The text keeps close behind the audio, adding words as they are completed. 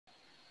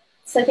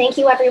So thank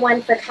you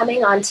everyone for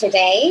coming on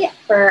today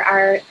for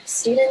our PA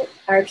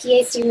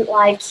Student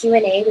Live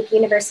Q&A with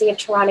University of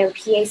Toronto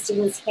PA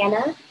students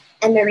Hannah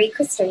and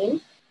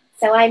Marie-Christine.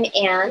 So I'm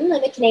Anne.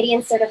 I'm a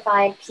Canadian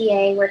certified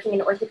PA working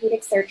in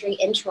orthopedic surgery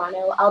in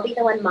Toronto. I'll be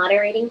the one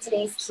moderating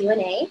today's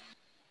Q&A.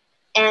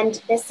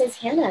 And this is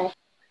Hannah.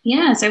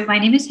 Yeah, so my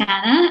name is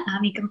Hannah.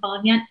 You can follow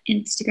me on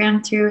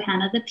Instagram through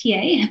Hannah the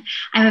PA.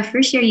 I'm a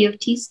first year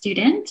UofT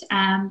student,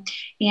 and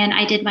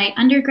I did my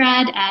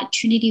undergrad at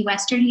Trinity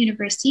Western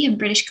University in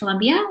British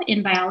Columbia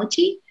in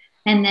biology.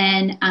 And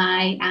then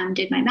I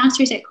did my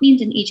master's at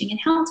Queen's in Aging and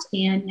Health,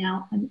 and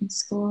now I'm in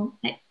school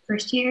at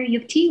first year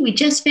UofT. We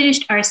just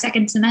finished our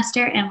second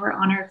semester, and we're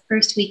on our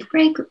first week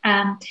break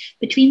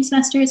between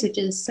semesters, which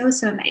is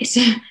so nice.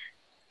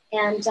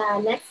 And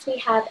next we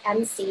have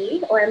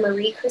MC, or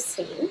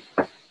Marie-Christine.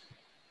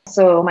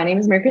 So my name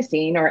is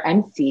Marie-Christine, or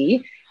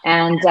MC,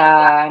 and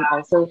I'm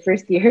also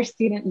first year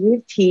student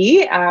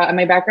UofT.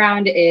 My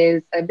background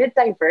is a bit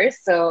diverse.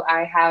 So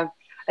I have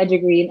a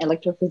degree in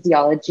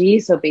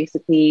electrophysiology. So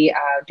basically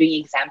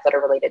doing exams that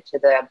are related to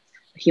the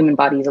human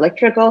body's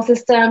electrical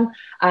system.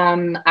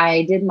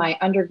 I did my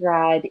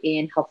undergrad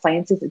in health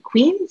sciences at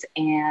Queen's,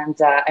 and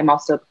I'm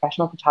also a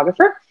professional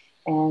photographer.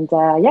 And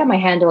yeah, my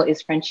handle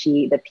is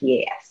Frenchie the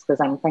PAS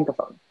because I'm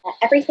Francophone.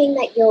 Everything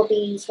that you'll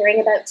be hearing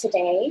about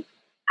today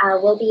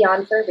will be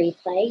on for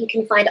replay. You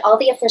can find all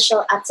the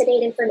official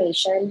up-to-date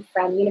information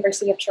from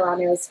University of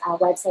Toronto's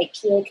website,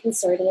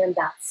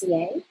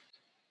 paconsortium.ca.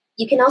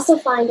 You can also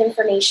find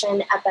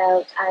information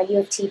about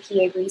UofT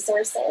PA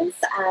resources.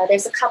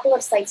 There's a couple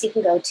of sites you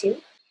can go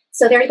to.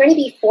 So there are going to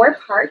be 4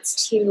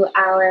 parts to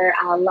our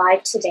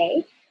live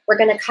today. We're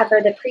going to cover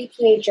the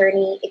pre-PA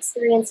journey,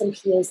 experience in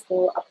PA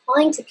school,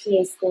 applying to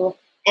PA school,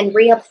 and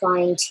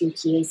reapplying to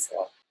PA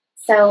school.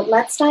 So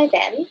let's dive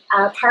in.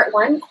 Part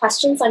 1,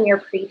 questions on your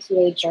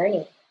pre-PA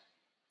journey.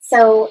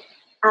 So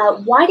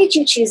why did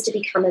you choose to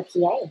become a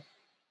PA?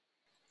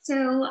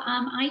 So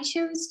I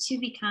chose to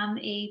become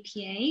a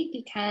PA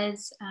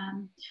because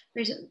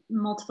there's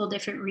multiple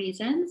different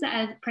reasons.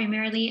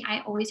 Primarily, I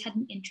always had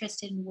an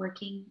interest in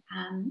working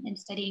and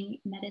studying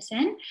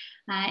medicine.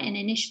 And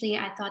initially,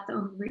 I thought the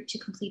only route to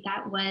complete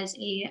that was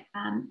a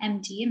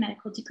MD, a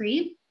medical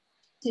degree.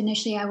 So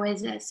initially, I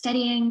was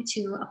studying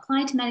to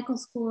apply to medical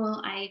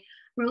school. I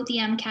wrote the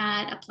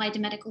MCAT, applied to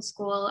medical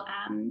school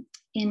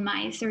in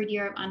my 3rd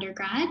year of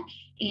undergrad,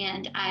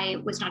 and I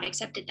was not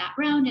accepted that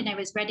round, and I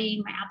was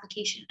readying my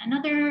application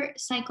another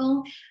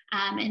cycle.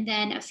 And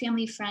then a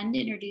family friend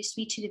introduced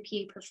me to the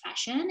PA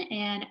profession,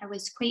 and I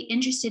was quite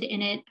interested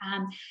in it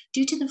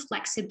due to the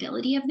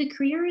flexibility of the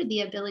career,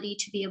 the ability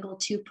to be able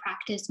to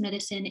practice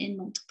medicine in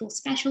multiple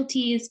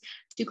specialties,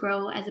 to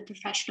grow as a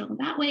professional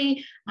that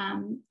way.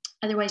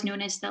 Otherwise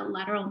known as the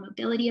lateral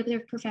mobility of their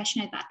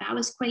profession. I thought that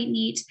was quite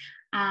neat.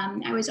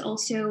 I was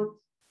also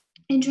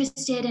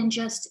interested in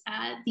just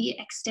the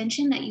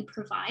extension that you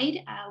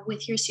provide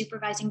with your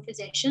supervising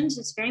physicians.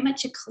 It's very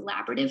much a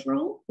collaborative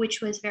role,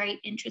 which was very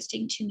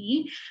interesting to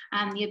me.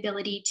 The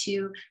ability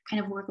to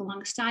kind of work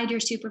alongside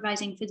your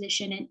supervising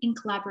physician and in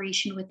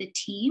collaboration with the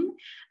team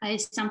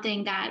is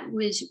something that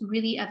was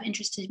really of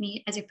interest to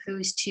me, as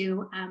opposed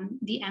to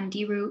the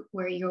MD route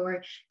where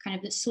you're kind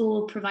of the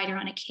sole provider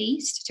on a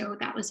case. So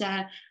that was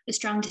a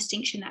strong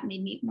distinction that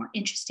made me more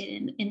interested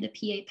in the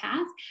PA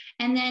path.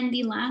 And then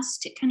the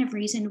last kind of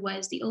reason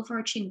was the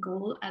overarching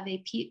goal of the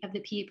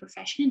PA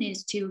profession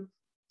is to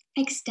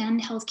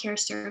extend healthcare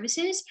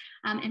services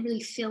and really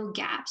fill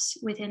gaps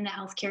within the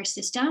healthcare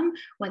system,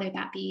 whether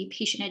that be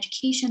patient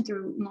education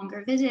through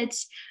longer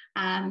visits,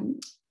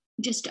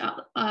 just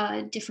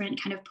a different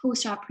kind of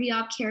post-op,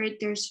 pre-op care.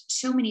 There's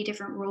so many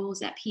different roles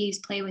that PAs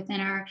play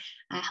within our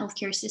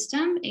healthcare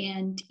system,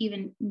 and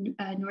even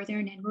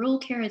northern and rural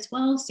care as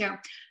well. So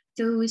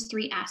those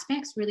 3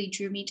 aspects really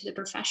drew me to the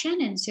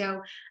profession. And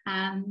so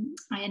I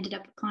ended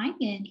up applying,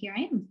 and here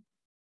I am.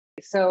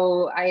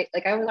 So I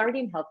was already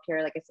in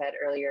healthcare. Like I said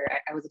earlier,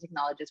 I was a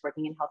technologist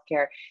working in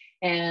healthcare,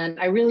 and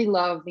I really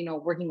love,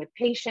 working with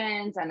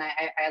patients, and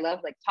I love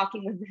like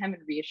talking with them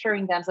and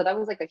reassuring them. So that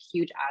was like a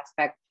huge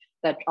aspect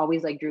that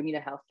always like drew me to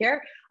healthcare.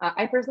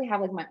 I personally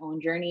have like my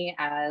own journey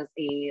as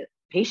a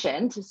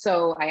patient.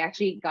 So I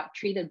actually got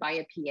treated by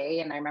a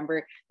PA, and I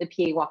remember the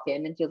PA walked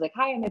in and she was like,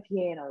 "Hi, I'm a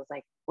PA." And I was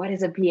like, "What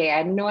is a PA?" I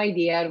had no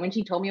idea. And when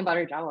she told me about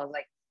her job, I was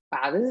like,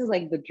 wow, this is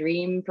like the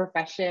dream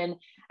profession.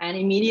 And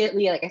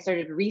immediately like I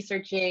started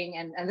researching,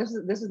 and this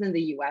was in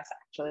the US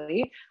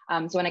actually.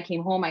 So when I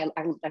came home, I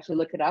actually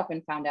looked it up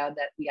and found out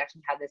that we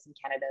actually had this in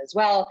Canada as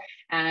well.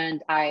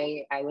 And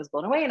I was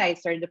blown away, and I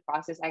started the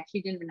process. I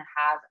actually didn't even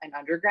have an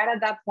undergrad at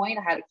that point.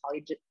 I had a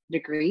college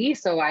degree.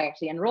 So I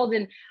actually enrolled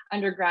in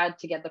undergrad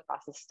to get the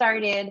process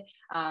started.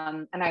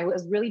 And I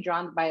was really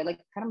drawn by like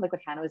kind of like what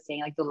Hannah was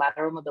saying, like the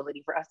lateral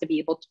mobility for us to be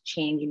able to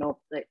change,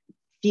 like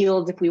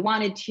fields if we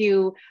wanted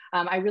to.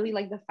 I really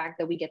like the fact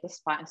that we get to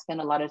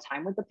spend a lot of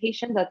time with the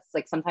patient. That's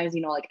like sometimes,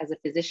 like as a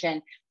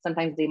physician,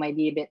 sometimes they might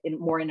be a bit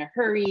more in a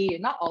hurry.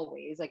 Not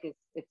always, like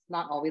it's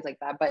not always like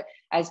that. But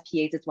as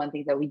PAs, it's one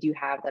thing that we do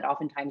have, that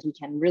oftentimes we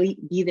can really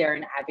be there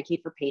and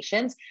advocate for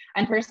patients.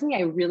 And personally,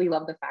 I really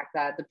love the fact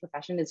that the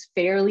profession is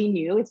fairly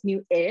new. It's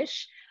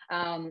new-ish.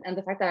 And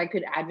the fact that I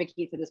could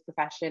advocate for this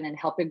profession and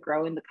help it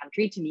grow in the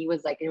country, to me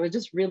was like, it was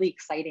just really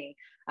exciting.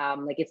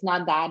 Like it's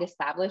not that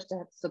established,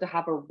 so to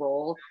have a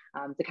role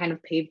to kind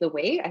of pave the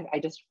way, I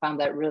just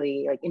found that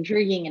really like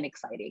intriguing and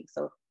exciting.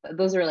 So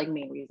those are like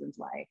main reasons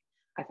why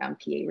I found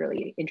PA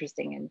really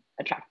interesting and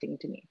attracting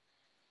to me.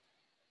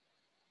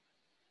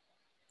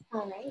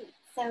 All right.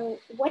 So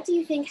what do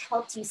you think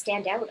helped you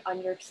stand out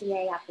on your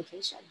PA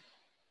application?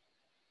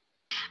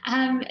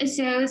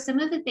 So some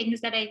of the things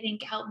that I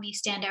think helped me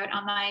stand out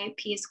on my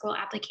PA school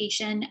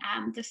application,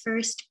 the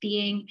first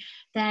being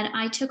that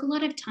I took a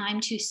lot of time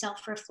to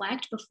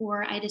self-reflect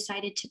before I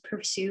decided to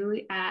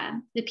pursue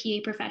the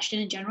PA profession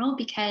in general,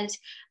 because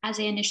as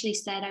I initially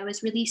said, I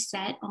was really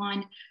set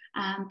on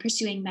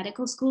pursuing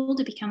medical school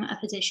to become a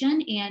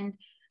physician. And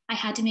I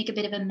had to make a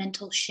bit of a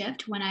mental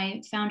shift when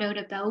I found out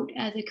about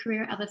the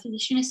career of a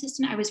physician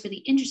assistant. I was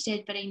really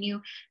interested, but I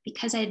knew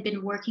because I had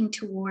been working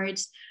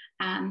towards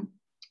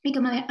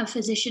become a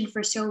physician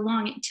for so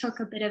long, it took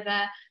a bit of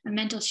a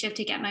mental shift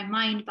to get my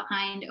mind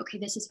behind, okay,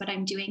 this is what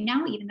I'm doing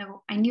now, even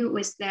though I knew it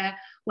was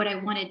what I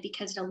wanted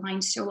because it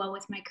aligned so well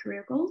with my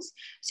career goals.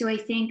 So I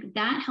think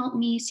that helped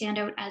me stand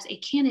out as a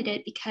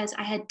candidate, because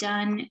I had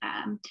done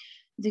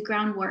the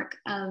groundwork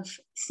of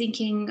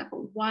thinking,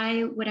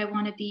 why would I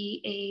want to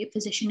be a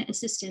physician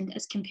assistant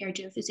as compared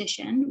to a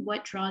physician?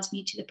 What draws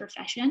me to the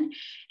profession?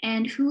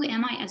 And who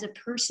am I as a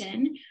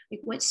person? Like,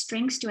 what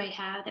strengths do I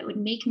have that would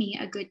make me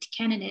a good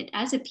candidate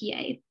as a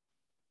PA?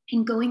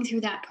 And going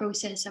through that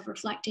process of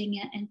reflecting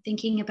it and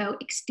thinking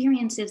about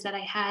experiences that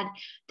I had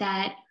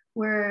that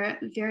were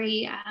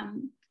very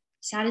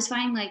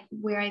satisfying, like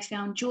where I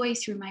found joy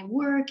through my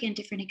work and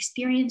different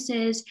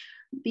experiences,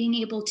 being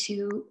able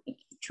to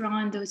draw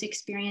on those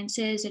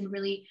experiences and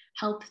really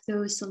help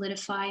those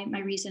solidify my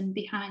reason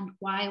behind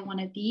why I want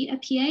to be a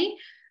PA,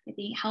 I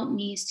think helped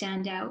me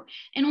stand out.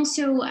 And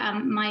also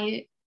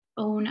my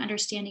own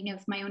understanding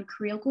of my own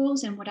career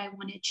goals and what I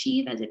want to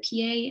achieve as a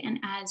PA and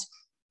as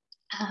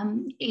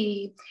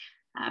a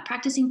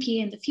practicing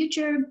PA in the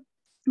future,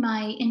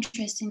 my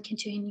interest in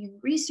continuing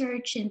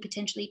research and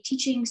potentially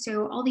teaching.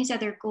 So all these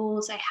other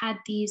goals, I had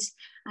these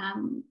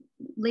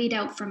laid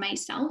out for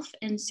myself.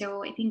 And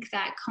so I think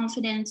that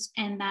confidence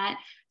and that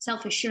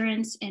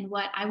self-assurance in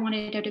what I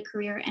wanted out of a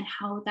career and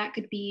how that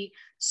could be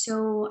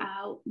so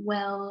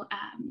well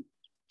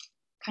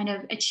kind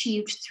of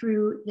achieved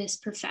through this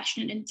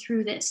profession and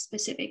through this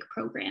specific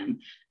program,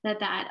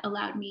 that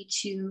allowed me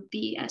to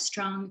be a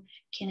strong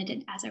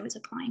candidate as I was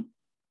applying.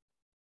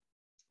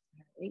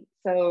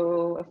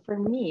 So for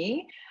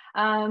me,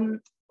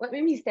 what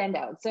made me stand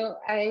out? So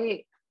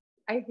I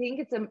think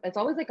it's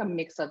always like a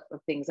mix of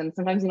things. And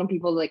sometimes,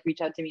 people like reach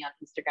out to me on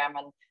Instagram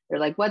and they're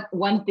like, what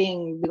one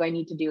thing do I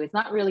need to do? It's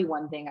not really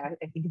one thing. I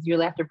think you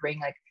really have to bring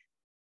like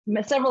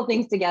several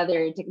things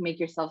together to make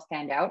yourself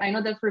stand out. I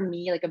know that for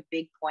me, like a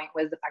big point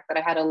was the fact that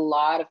I had a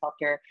lot of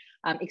healthcare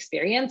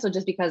experience. So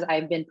just because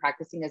I've been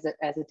practicing as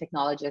a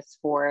technologist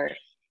for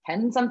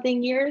 10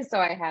 something years. So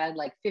I had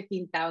like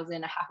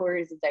 15,000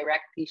 hours of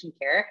direct patient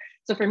care.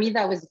 So for me,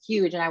 that was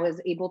huge. And I was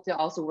able to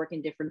also work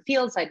in different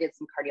fields. I did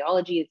some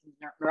cardiology,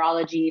 some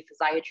neurology,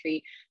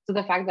 physiatry. So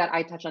the fact that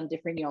I touch on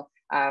different,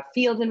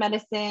 fields in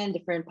medicine,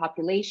 different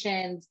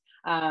populations,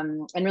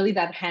 and really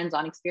that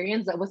hands-on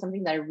experience, that was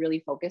something that I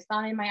really focused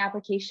on in my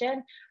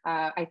application.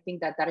 I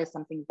think that is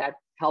something that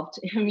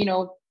helped,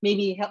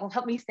 maybe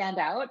help me stand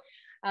out.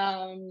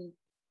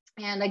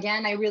 And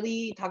again, I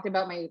really talked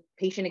about my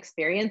patient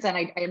experience, and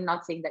I am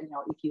not saying that,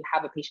 if you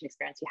have a patient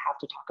experience, you have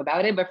to talk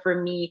about it. But for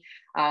me,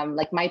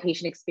 like my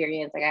patient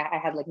experience, like I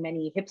had like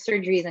many hip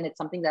surgeries, and it's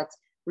something that's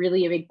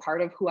really a big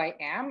part of who I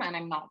am, and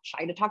I'm not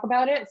shy to talk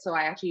about it. So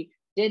I actually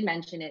did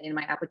mention it in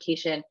my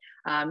application,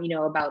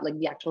 about like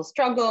the actual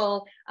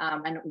struggle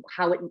and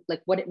how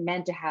what it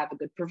meant to have a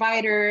good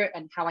provider,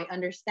 and how I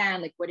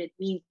understand like what it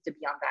means to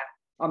be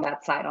on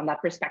that side, on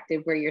that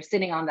perspective, where you're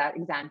sitting on that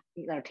exam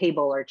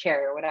table or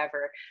chair or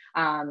whatever.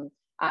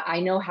 I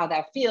know how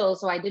that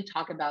feels. So I did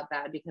talk about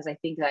that because I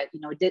think that,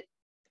 it did,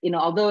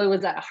 although it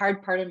was a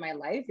hard part of my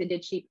life, it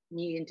did shape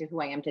me into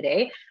who I am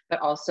today, but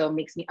also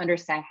makes me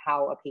understand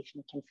how a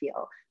patient can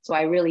feel. So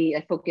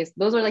I focused,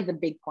 those are like the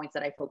big points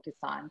that I focus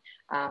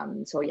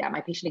on. So yeah,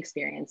 my patient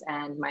experience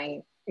and my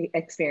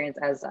experience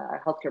as a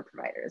healthcare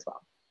provider as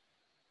well.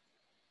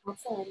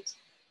 Excellent.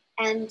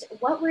 And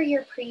what were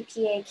your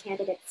pre-PA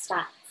candidate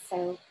stats?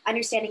 So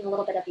understanding a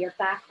little bit of your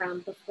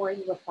background before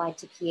you applied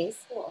to PA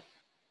school.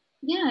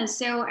 Yeah,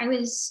 so I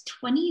was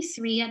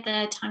 23 at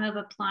the time of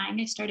applying.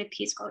 I started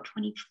PA school at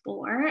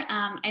 24.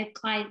 I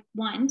applied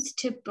once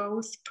to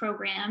both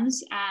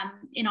programs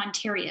in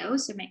Ontario,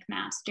 so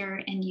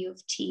McMaster and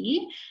UofT.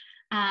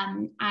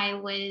 I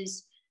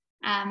was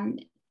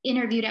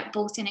interviewed at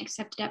both and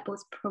accepted at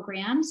both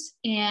programs.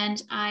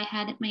 And I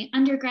had my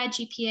undergrad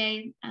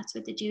GPA, that's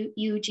what the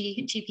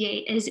UG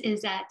GPA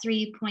is at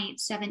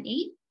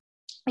 3.78.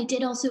 I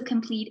did also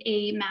complete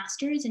a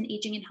master's in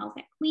aging and health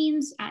at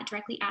Queen's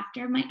directly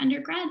after my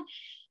undergrad.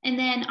 And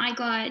then I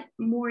got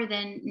more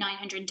than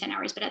 910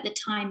 hours, but at the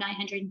time,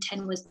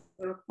 910 was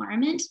the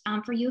requirement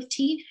for U of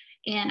T.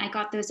 And I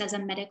got those as a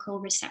medical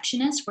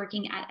receptionist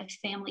working at a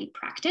family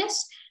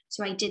practice.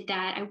 So I did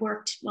that. I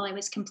worked while I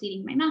was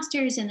completing my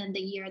master's, and then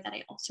the year that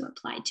I also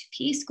applied to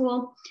PA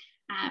school.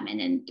 And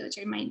then those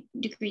are my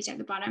degrees at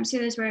the bottom. So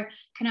those were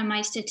kind of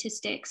my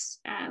statistics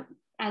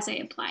as I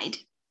applied.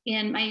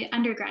 And my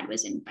undergrad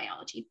was in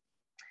biology.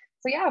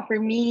 So yeah, for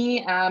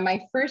me,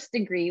 my first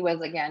degree was,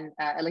 again,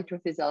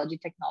 electrophysiology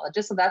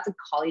technologist. So that's a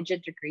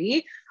collegiate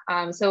degree.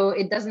 So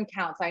it doesn't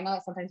count. So I know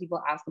that sometimes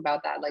people ask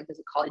about that, like, does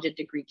a collegiate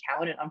degree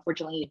count? And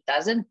unfortunately it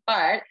doesn't,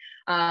 but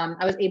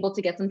I was able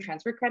to get some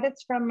transfer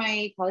credits from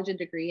my collegiate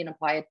degree and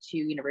apply it to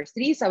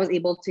university. So I was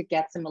able to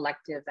get some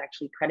electives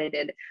actually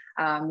credited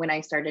when I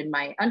started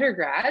my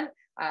undergrad.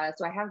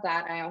 So I have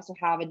that. I also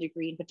have a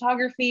degree in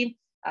photography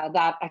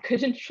that I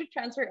couldn't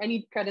transfer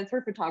any credits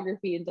for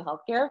photography into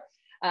healthcare.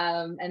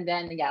 And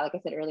then, yeah, like I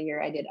said earlier,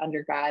 I did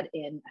undergrad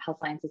in health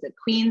sciences at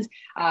Queen's.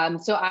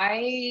 So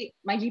my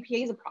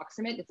GPA is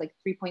approximate. It's like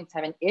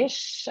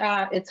 3.7-ish.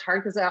 It's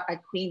hard because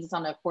at Queen's, it's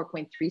on a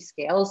 4.3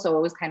 scale. So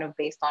it was kind of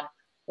based on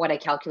what I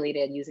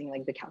calculated using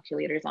like the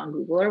calculators on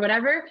Google or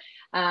whatever.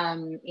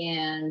 Again,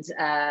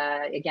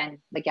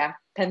 like, yeah,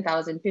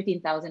 10,000,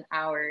 15,000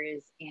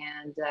 hours.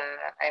 And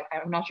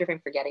I'm not sure if I'm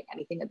forgetting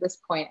anything at this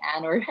point,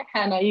 Anne or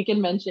Hannah, you can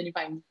mention if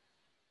I'm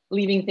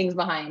leaving things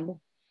behind.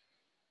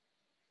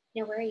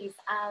 No worries.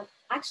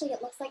 Actually,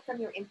 it looks like from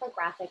your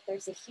infographic,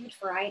 there's a huge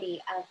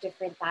variety of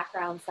different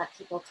backgrounds that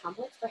people come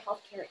with for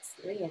healthcare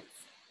experience.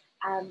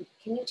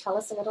 Can you tell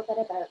us a little bit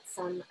about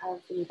some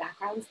of the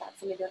backgrounds that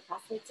some of your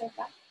classmates are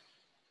from?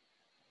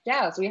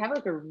 Yeah, so we have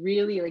like a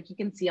really, like you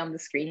can see on the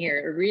screen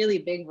here, a really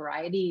big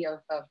variety of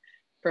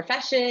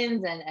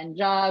professions and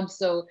jobs.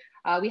 So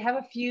we have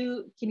a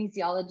few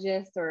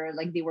kinesiologists, or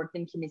like they worked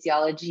in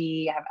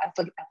kinesiology, have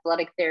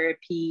athletic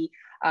therapy.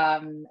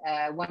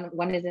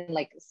 One is in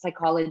like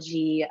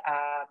psychology.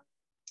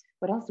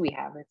 What else do we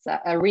have? It's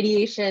a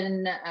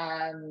radiation,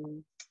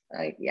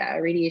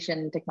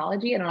 radiation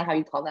technology. I don't know how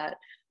you call that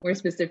more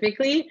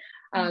specifically.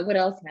 What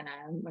else, Hannah?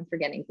 I'm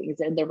forgetting things.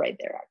 They're right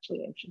there,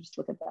 actually. I should just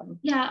look at them.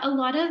 Yeah, a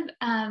lot of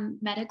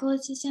medical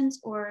assistants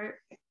or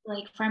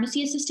like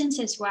pharmacy assistants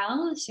as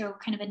well. So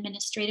kind of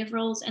administrative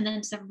roles, and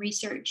then some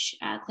research,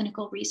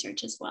 clinical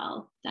research as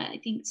well, that I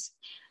think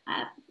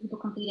people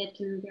completed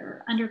through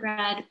their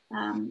undergrad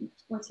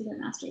or through their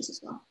master's as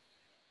well.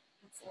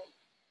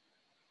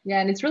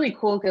 Yeah, and it's really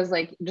cool because,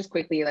 like, just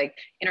quickly, like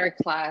in our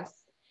class,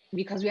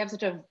 because we have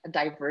such a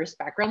diverse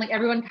background, like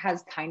everyone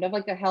has kind of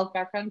like a health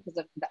background because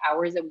of the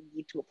hours that we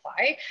need to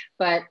apply.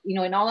 But, you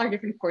know, in all our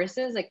different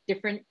courses, like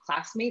different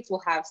classmates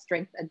will have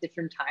strength at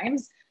different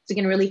times. So you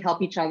can really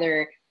help each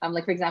other.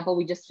 Like, for example,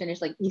 we just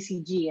finished like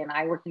ECG and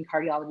I worked in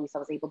cardiology, so I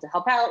was able to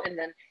help out. And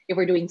then if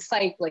we're doing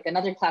psych, like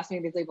another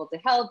classmate is able to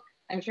help.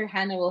 I'm sure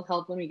Hannah will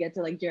help when we get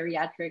to like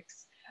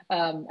geriatrics.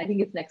 I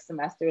think it's next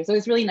semester. So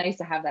it's really nice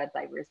to have that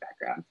diverse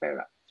background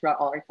throughout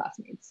all our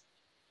classmates.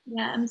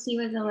 Yeah, MC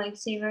was a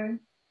lifesaver,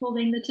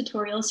 holding the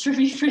tutorials for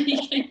me for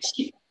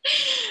EKG.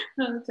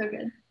 Oh, so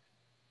good.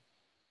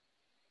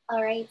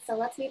 All right, so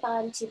let's move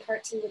on to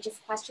part 2, which is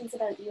questions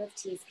about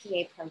UofT's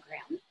PA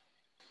program.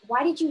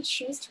 Why did you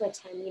choose to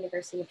attend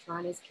University of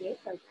Toronto's PA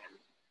program?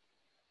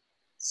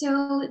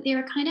 So there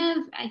are kind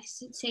of, I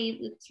should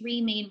say,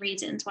 3 main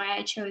reasons why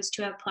I chose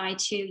to apply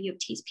to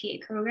UofT's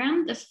PA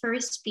program. The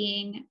first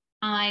being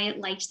I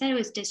liked that it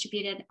was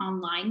distributed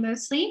online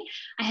mostly.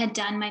 I had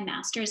done my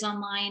master's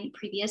online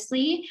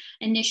previously.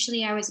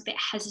 Initially, I was a bit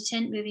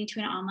hesitant moving to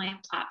an online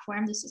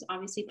platform. This was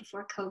obviously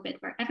before COVID,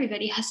 where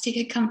everybody has to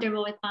get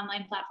comfortable with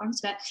online platforms,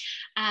 but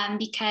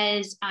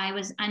because I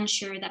was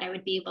unsure that I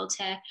would be able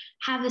to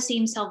have the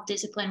same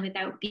self-discipline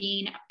without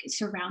being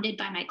surrounded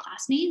by my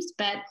classmates.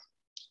 But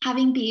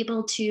having been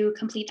able to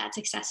complete that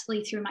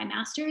successfully through my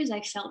master's,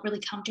 I felt really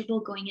comfortable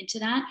going into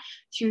that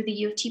through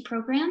the UofT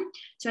program.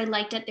 So I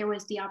liked that there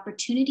was the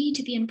opportunity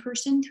to be in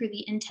person through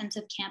the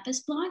intensive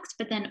campus blocks,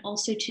 but then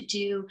also to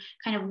do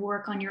kind of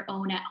work on your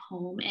own at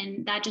home.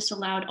 And that just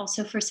allowed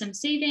also for some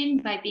saving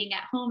by being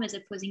at home as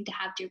opposing to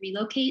have to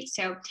relocate.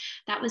 So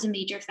that was a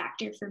major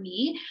factor for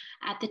me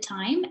at the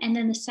time. And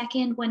then the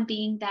second one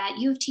being that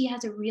UofT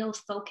has a real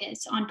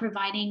focus on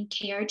providing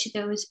care to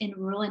those in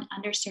rural and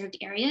underserved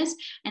areas.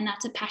 And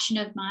that's a passion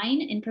of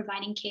mine in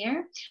providing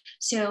care.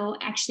 So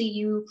actually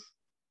you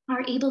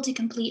are able to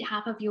complete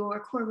half of your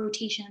core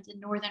rotations in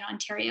Northern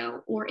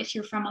Ontario, or if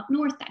you're from up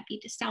north, that'd be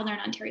to Southern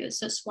Ontario.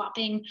 So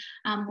swapping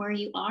where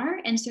you are.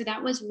 And so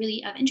that was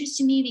really of interest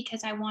to me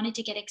because I wanted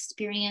to get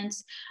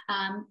experience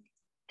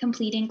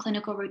completing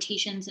clinical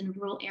rotations in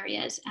rural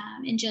areas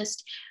and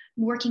just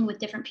working with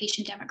different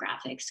patient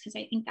demographics, because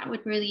I think that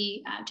would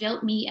really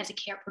develop me as a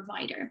care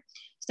provider.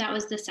 So that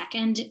was the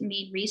second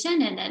main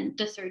reason. And then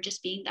the third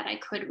just being that I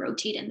could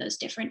rotate in those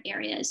different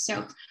areas.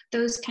 So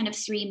those kind of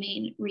three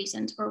main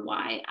reasons were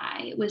why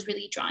I was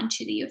really drawn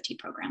to the UofT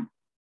program.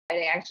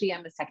 I actually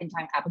am a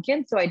second-time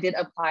applicant. So I did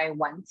apply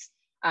once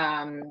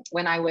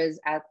when I was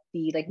at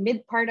the like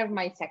mid part of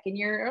my second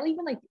year, or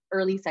even like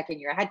early second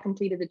year. I had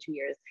completed the 2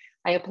 years.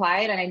 I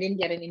applied and I didn't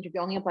get an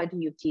interview. Only applied to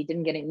UofT,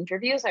 didn't get an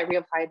interview. So I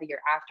reapplied the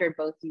year after,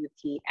 both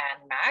UofT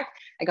and MAC.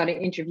 I got an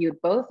interview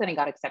at both and I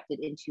got accepted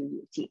into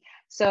UofT.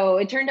 So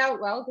it turned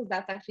out well, because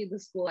that's actually the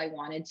school I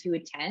wanted to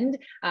attend.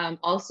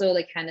 Also,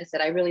 like Hannah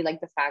said, I really like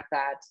the fact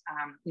that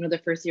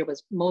the first year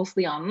was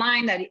mostly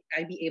online, that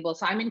I'd be able.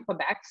 So I'm in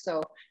Quebec,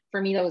 so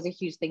for me that was a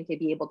huge thing to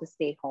be able to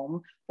stay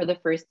home for the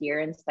first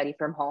year and study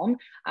from home,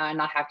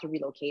 not have to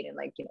relocate and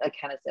like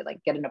Hannah said,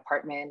 like get an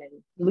apartment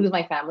and lose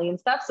my family and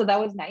stuff. So that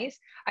was nice.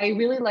 I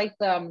really like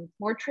the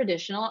more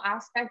traditional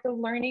aspect of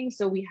learning.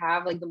 So we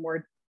have like the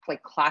more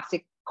like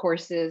classic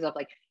courses of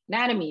like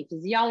anatomy,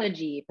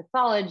 physiology,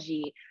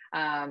 pathology,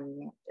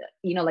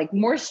 like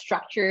more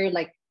structured,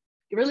 like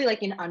really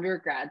like in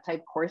undergrad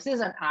type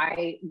courses. And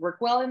I work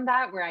well in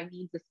that, where I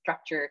need the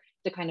structure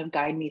to kind of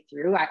guide me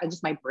through.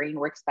 My brain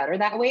works better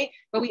that way.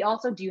 But we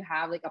also do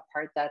have like a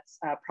part that's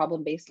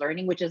problem-based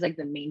learning, which is like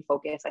the main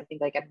focus, I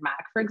think, like at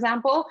MAC, for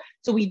example.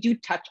 So we do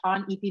touch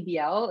on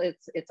EPBL,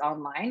 it's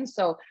online.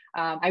 So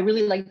I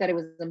really like that it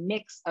was a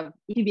mix of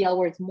EPBL,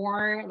 where it's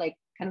more like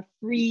kind of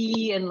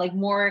free and like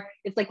more,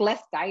 it's like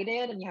less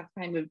guided and you have to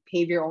kind of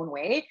pave your own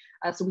way.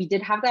 So we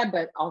did have that,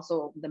 but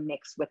also the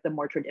mix with the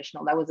more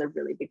traditional, that was a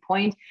really big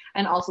point.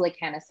 And also, like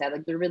Hannah said,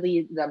 like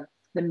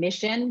the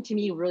mission to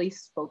me really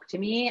spoke to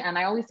me. And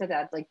I always said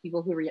that, like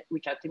people who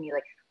reach out to me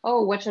like,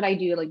 oh, what should I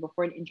do like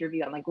before an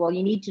interview? I'm like, well,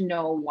 you need to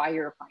know why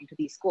you're applying to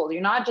these schools.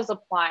 You're not just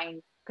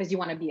applying because you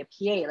want to be a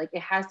PA. Like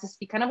it has to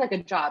be kind of like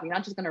a job. You're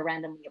not just going to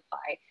randomly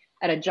apply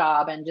at a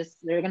job and just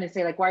they're going to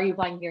say like, why are you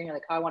applying here? And you're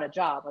like, oh, I want a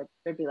job. Like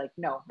they'd be like,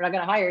 no, we're not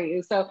going to hire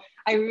you. So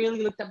I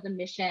really looked up the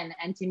mission,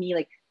 and to me,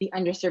 like the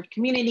underserved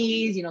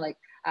communities,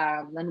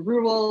 and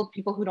rural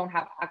people who don't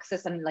have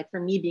access. And like for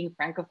me being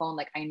francophone,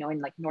 like I know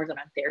in like Northern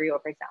Ontario,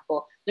 for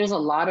example, there's a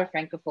lot of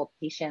francophone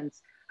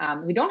patients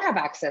who don't have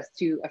access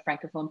to a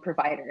francophone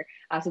provider.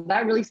 So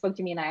that really spoke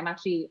to me, and I'm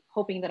actually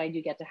hoping that I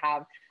do get to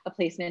have a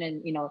placement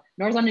in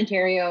Northern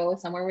Ontario,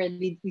 somewhere where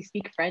we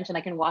speak French and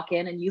I can walk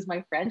in and use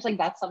my French. Like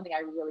that's something I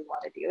really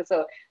want to do.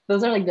 So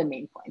those are like the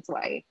main points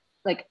why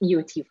like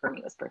UofT for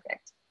me was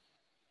perfect.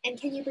 And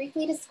can you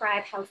briefly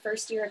describe how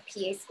first year of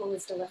PA school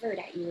is delivered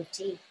at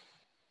UofT?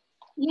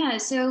 Yeah,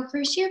 so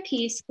first year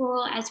PA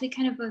school, as we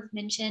kind of both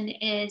mentioned,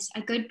 is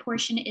a good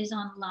portion is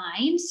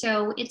online.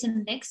 So it's a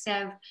mix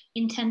of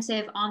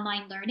intensive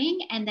online learning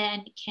and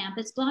then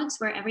campus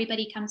blocks where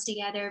everybody comes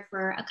together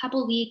for a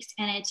couple weeks,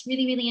 and it's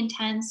really, really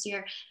intense.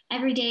 You're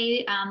every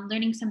day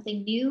learning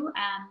something new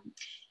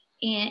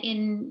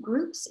in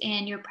groups,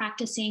 and you're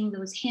practicing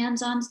those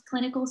hands-on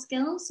clinical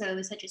skills,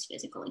 so such as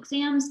physical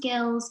exam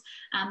skills,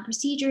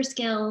 procedure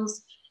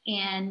skills,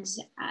 and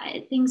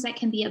things that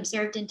can be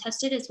observed and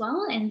tested as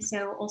well. And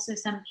so also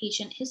some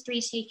patient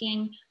history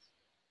taking.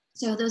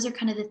 So those are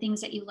kind of the things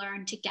that you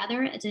learn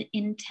together as an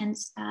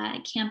intense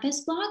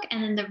campus block.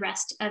 And then the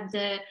rest of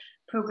the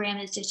program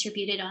is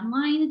distributed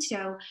online.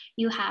 So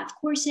you have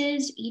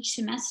courses each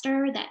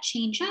semester that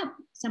change up.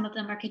 Some of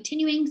them are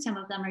continuing, some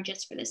of them are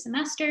just for the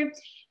semester.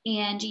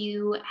 And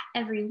you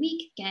every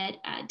week get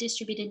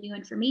distributed new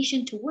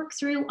information to work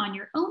through on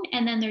your own.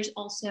 And then there's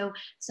also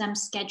some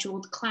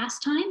scheduled class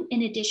time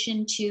in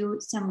addition to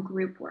some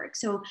group work.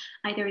 So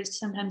either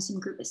sometimes some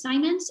group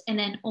assignments. And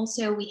then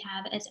also we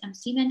have, as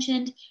MC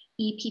mentioned,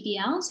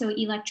 EPBL, so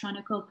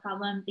electronical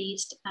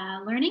problem-based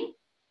learning.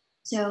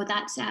 So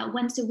that's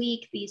once a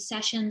week, these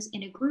sessions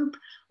in a group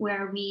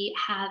where we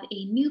have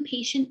a new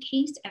patient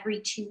case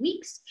every 2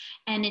 weeks.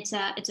 And it's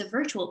a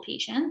virtual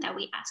patient that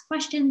we ask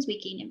questions,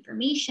 we gain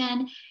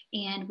information,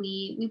 and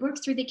we work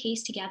through the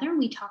case together, and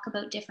we talk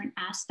about different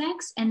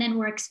aspects. And then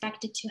we're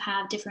expected to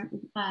have different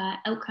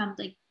outcomes,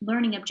 like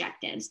learning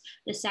objectives,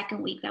 the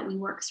second week that we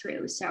work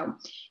through. So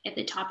if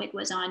the topic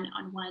was on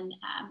one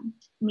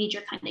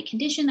major kind of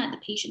condition that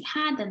the patient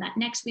had, then that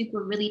next week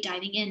we're really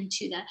diving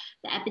into the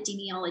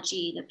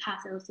epidemiology, the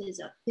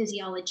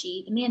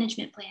pathophysiology, the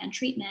management plan,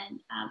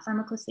 treatment,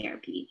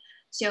 pharmacotherapy.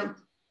 So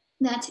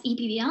that's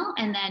EPBL.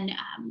 And then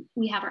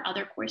we have our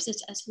other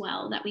courses as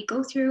well that we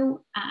go through.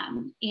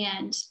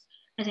 And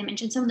as I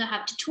mentioned, some of them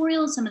have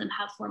tutorials, some of them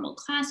have formal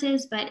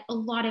classes, but a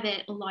lot of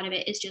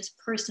it is just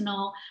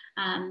personal,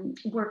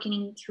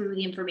 working through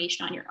the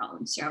information on your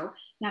own. So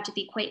you have to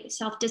be quite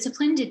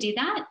self-disciplined to do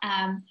that.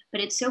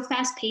 But it's so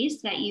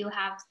fast-paced that you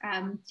have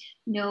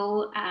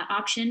no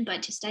option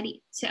but to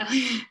study. So.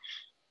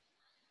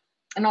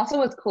 And also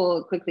what's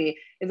cool quickly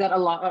is that a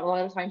lot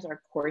of times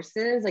our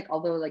courses, like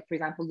although like for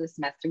example this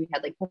semester we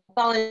had like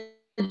pathology,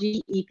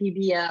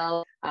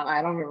 EPBL,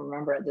 I don't even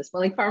remember at this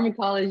point, like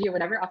pharmacology or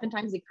whatever,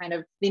 oftentimes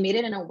they made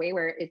it in a way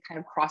where it kind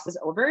of crosses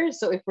over.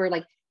 So if we're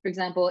like, for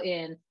example,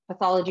 in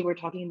pathology, we're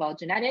talking about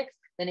genetics,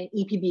 Then in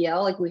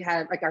EPBL, like we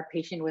had, like our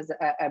patient was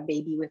a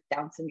baby with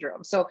Down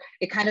syndrome. So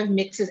it kind of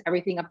mixes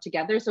everything up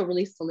together. So it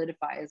really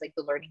solidifies like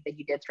the learning that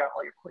you did throughout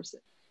all your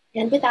courses.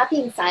 And with that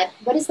being said,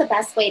 what is the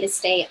best way to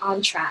stay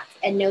on track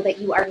and know that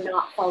you are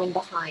not falling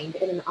behind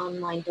in an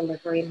online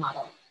delivery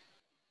model?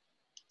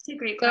 It's a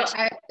great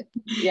question.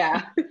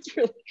 Yeah, it's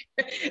really,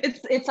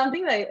 it's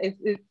something that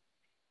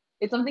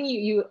it's something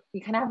you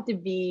kind of have to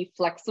be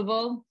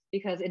flexible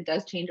because it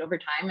does change over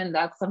time. And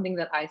that's something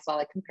that I saw,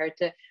 like compared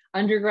to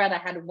undergrad, I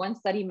had one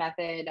study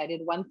method. I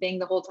did one thing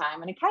the whole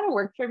time and it kind of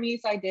worked for me.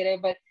 So I did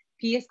it. But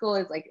PA school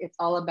is like, it's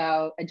all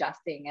about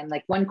adjusting. And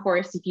like one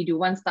course, if you do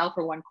one style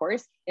for one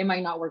course, it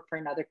might not work for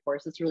another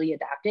course. It's really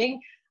adapting.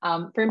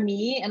 For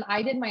me, and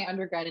I did my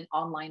undergrad in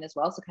online as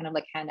well. So kind of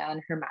like Hannah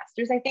and her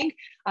master's, I think.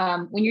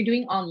 When you're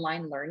doing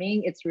online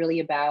learning, it's really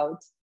about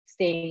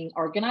staying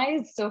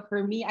organized. So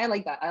for me, I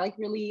like that. I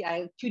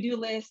have to-do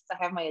lists. I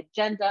have my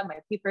agenda, my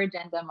paper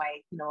agenda, my,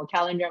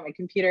 calendar on my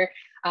computer.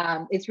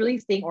 It's really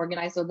staying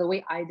organized. So the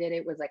way I did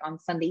it was like on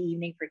Sunday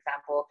evening, for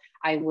example,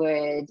 I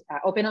would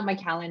open up my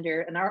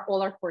calendar and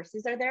all our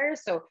courses are there.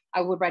 So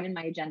I would write in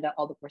my agenda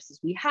all the courses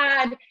we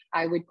had.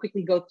 I would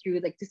quickly go through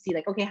like to see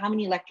like, okay, how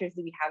many lectures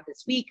do we have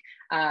this week?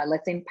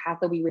 Let's say in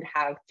Patho, we would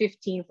have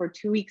 15 for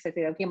 2 weeks. I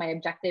say, okay, my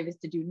objective is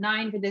to do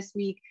 9 for this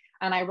week.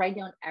 And I write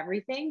down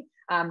everything.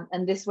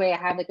 And this way I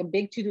have like a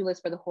big to-do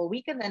list for the whole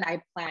week. And then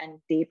I plan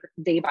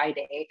day by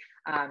day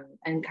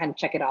and kind of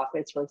check it off.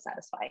 It's really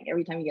satisfying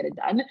every time you get it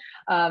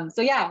done.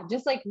 So yeah,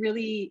 just like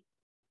really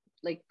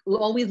like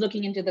always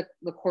looking into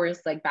the course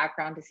like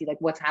background to see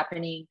like what's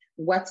happening,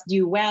 what's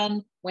due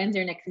when's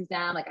your next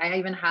exam. Like I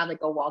even have like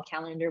a wall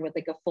calendar with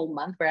like a full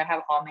month where I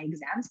have all my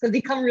exams because they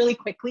come really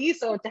quickly.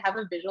 So to have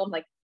a visual, I'm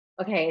like,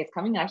 okay, it's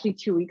coming actually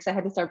 2 weeks. I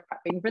had to start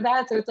prepping for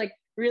that. So it's like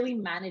really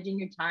managing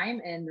your time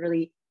and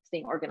really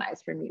staying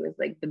organized for me was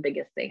like the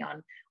biggest thing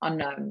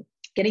on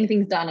getting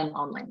things done on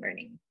online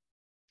learning.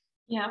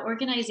 Yeah,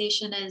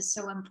 organization is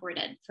so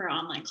important for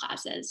online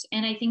classes.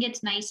 And I think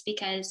it's nice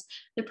because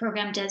the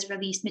program does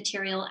release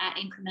material at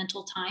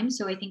incremental time.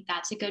 So I think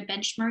that's a good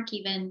benchmark,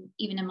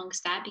 even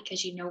amongst that,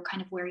 because you know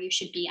kind of where you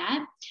should be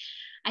at.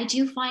 I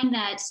do find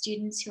that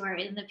students who are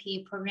in the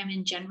PA program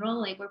in general,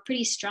 like we're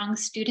pretty strong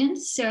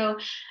students. So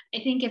I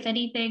think if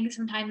anything,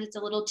 sometimes it's a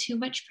little too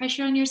much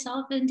pressure on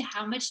yourself into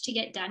how much to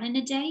get done in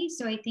a day.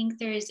 So I think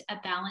there's a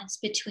balance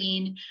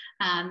between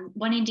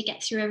wanting to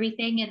get through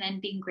everything and then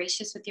being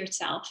gracious with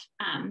yourself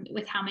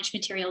with how much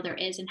material there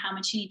is and how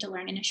much you need to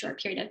learn in a short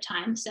period of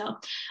time. So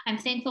I'm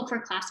thankful for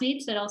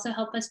classmates that also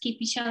help us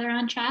keep each other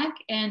on track.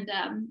 And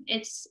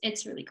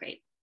it's really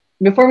great.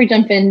 Before we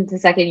jump into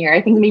second year,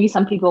 I think maybe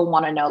some people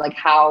want to know like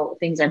how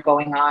things are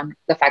going on,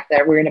 the fact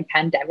that we're in a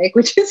pandemic,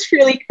 which is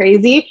really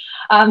crazy.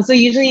 So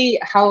usually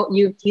how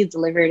UofT is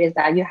delivered is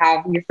that you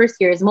have your first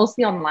year is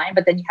mostly online,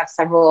 but then you have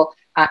several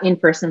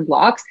in-person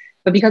blocks.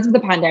 But because of the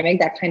pandemic,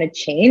 that kind of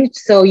changed.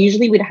 So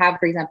usually we'd have,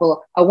 for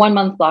example, a 1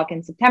 month block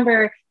in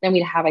September, then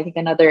we'd have, I think,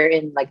 another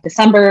in like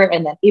December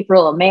and then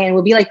April and May, and it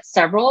would be like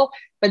several.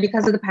 But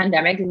because of the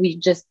pandemic, we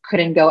just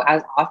couldn't go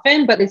as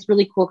often. But it's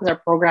really cool because our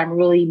program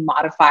really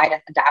modified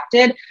and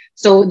adapted.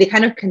 So they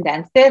kind of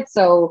condensed it.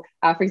 So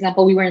for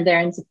example, we were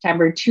there in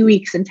September, 2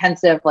 weeks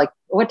intensive, like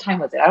what time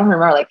was it? I don't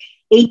remember, like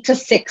 8 to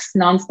 6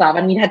 nonstop.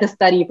 And we had to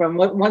study from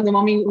the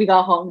moment we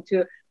got home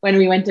to when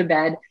we went to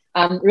bed.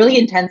 Really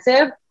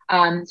intensive.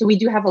 So we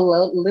do have a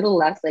little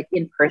less like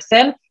in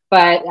person,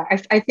 but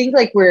I think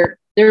like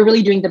they're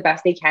really doing the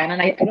best they can. And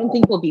I don't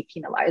think we'll be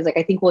penalized. Like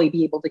I think we'll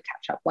be able to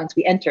catch up once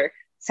we enter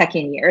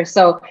second year.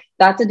 So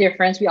that's a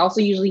difference. We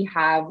also usually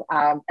have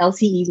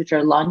LCEs, which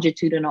are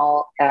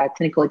longitudinal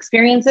clinical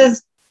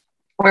experiences,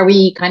 where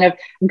we kind of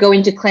go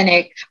into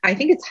clinic. I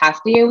think it's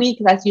half day a week.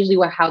 That's usually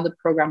how the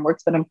program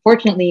works. But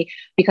unfortunately,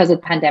 because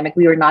of the pandemic,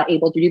 we were not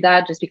able to do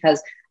that just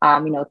because,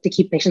 to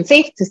keep patients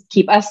safe, to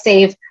keep us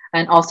safe.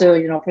 And also,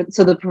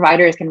 so the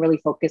providers can really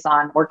focus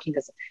on working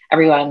because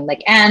everyone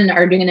like Anne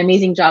are doing an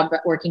amazing job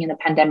working in a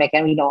pandemic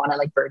and we don't want to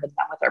like burden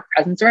them with our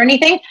presence or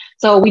anything.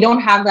 So we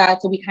don't have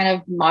that. So we kind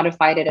of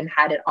modified it and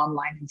had it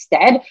online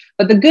instead.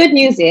 But the good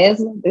news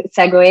is,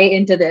 segue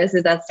into this,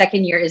 is that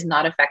second year is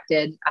not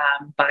affected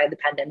by the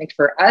pandemic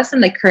for us.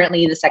 And like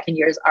currently the second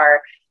years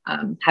are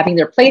having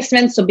their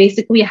placements. So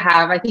basically we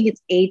have, I think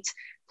it's 8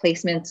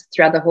 placements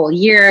throughout the whole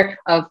year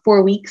of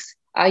 4 weeks.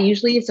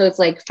 Usually. So it's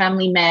like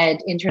family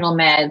med, internal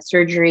med,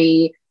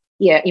 surgery,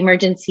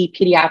 emergency,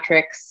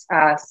 pediatrics,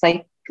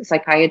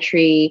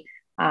 psychiatry.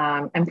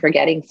 I'm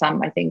forgetting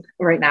some, I think,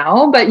 right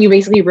now, but you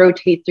basically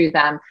rotate through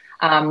them.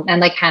 And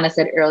like Hannah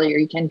said earlier,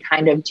 you can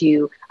kind of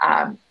do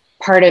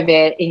part of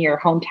it in your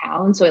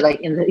hometown. So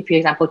like for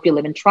example, if you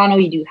live in Toronto,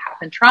 you do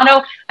half in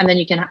Toronto, and then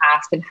you can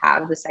ask and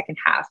have the second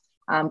half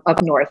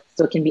up north.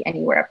 So it can be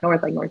anywhere up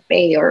north, like North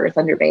Bay or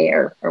Thunder Bay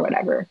or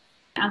whatever.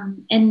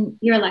 And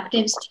your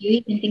electives too,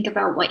 you can think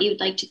about what you'd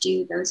like to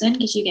do those in,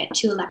 because you get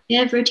 2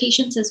 elective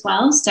rotations as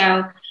well.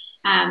 So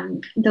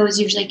those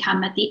usually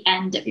come at the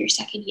end of your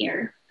second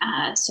year.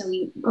 So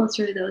we go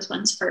through those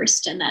ones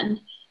first, and then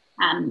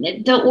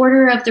The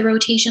order of the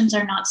rotations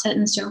are not set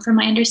in stone from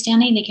my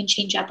understanding. They can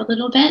change up a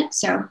little bit.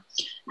 So,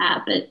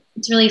 but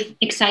it's really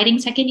exciting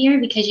second year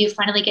because you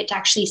finally get to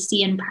actually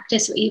see and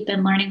practice what you've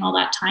been learning all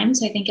that time.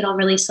 So I think it'll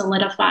really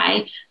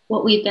solidify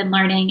what we've been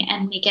learning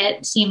and make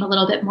it seem a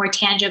little bit more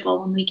tangible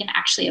when we can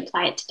actually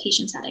apply it to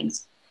patient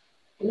settings.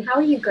 And how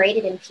are you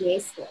graded in PA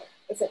school?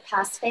 Is it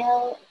pass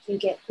fail? Do you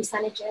get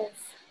percentages?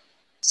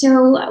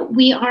 So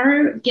we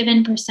are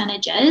given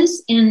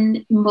percentages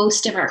in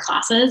most of our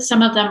classes.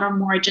 Some of them are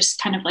more just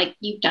kind of like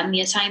you've done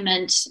the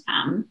assignment,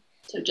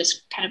 so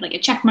just kind of like a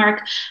check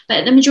mark.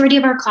 But the majority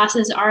of our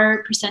classes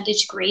are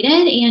percentage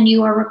graded, and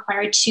you are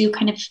required to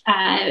kind of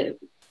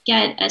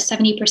get a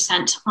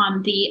 70%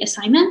 on the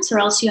assignments, or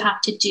else you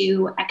have to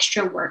do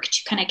extra work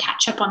to kind of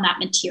catch up on that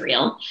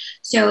material.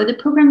 So the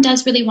program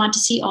does really want to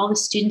see all the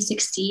students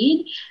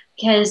succeed,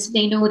 because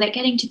they know that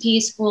getting to PA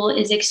school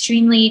is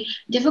extremely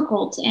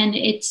difficult, and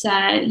it's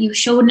you've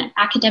shown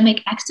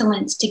academic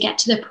excellence to get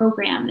to the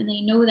program, and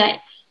they know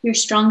that you're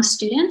strong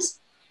students,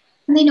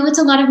 and they know it's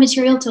a lot of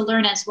material to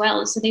learn as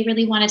well. So they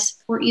really want to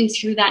support you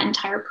through that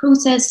entire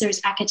process.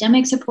 There's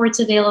academic supports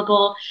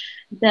available.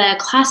 The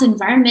class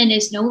environment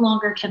is no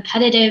longer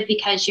competitive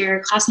because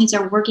your classmates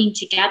are working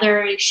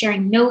together,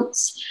 sharing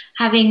notes,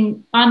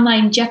 having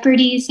online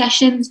Jeopardy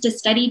sessions to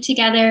study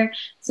together.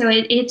 So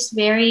it's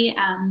very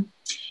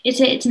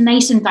it's a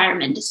nice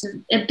environment. It's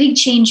a big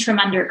change from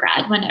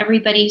undergrad when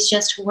everybody's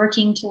just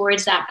working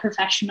towards that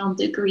professional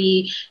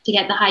degree to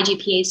get the high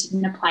GPAs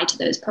and apply to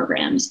those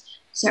programs.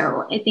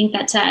 So I think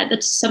that's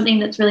something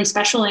that's really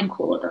special and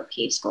cool about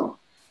PA school.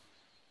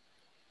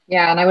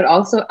 Yeah, and I would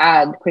also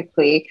add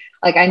quickly,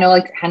 like I know,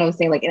 like Hannah was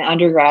saying, like in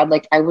undergrad,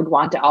 like I would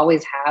want to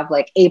always have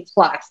like A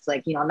plus,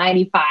 like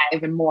 95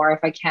 and more if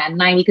I can,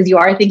 90, because you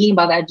are thinking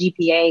about that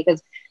GPA.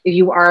 Because if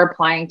you are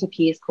applying to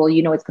PA school,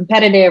 it's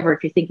competitive, or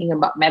if you're thinking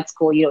about med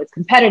school, it's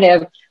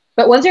competitive.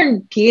 But once you're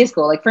in PA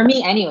school, like for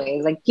me,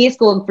 anyways, like PA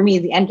school for me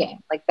is the end game.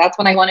 Like that's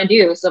what I want to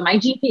do. So my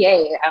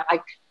GPA, I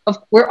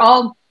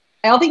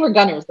don't think we're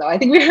gunners though. I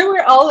think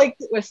we're all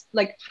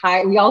like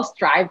high. We all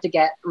strive to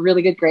get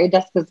really good grades.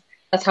 That's because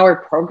that's how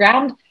we're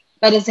programmed.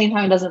 But at the same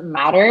time, it doesn't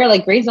matter.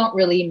 Like grades don't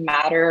really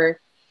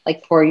matter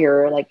like for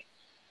your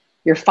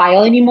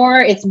file anymore.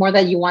 It's more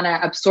that you want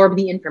to absorb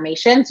the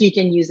information so you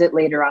can use it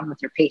later on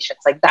with your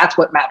patients. Like that's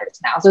what matters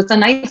now. So it's a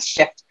nice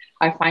shift.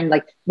 I find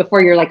like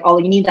before you're like, oh,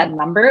 you need that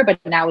number, but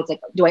now it's like,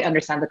 do I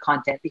understand the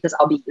content because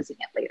I'll be using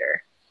it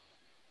later.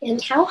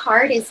 And how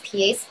hard is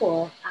PA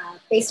school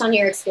based on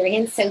your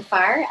experience so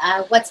far?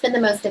 What's been the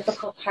most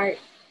difficult part?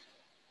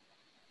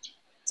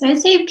 So I'd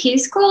say PA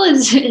school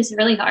is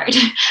really hard,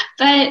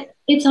 but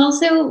it's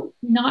also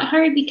not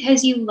hard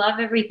because you love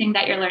everything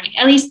that you're learning.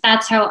 At least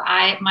that's how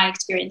my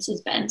experience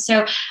has been.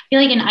 So I feel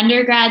like in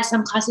undergrad,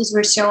 some classes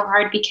were so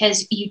hard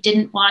because you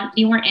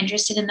weren't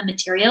interested in the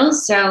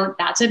materials. So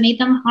that's what made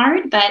them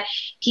hard. But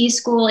PA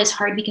school is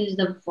hard because of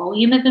the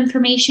volume of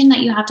information that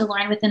you have to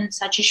learn within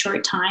such a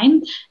short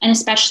time. And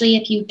especially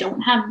if you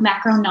don't have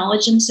macro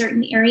knowledge in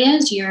certain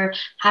areas, you're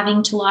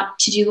having to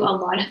do a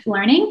lot of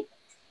learning.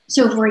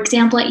 So for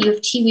example, at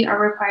UofT, we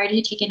are required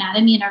to take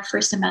anatomy in our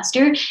first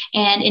semester.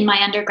 And in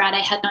my undergrad,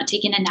 I had not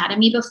taken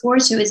anatomy before.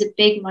 So it was a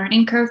big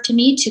learning curve to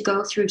me to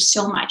go through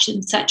so much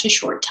in such a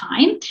short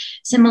time.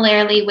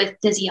 Similarly, with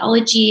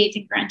physiology, I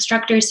think our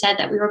instructor said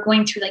that we were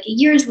going through like a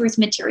year's worth of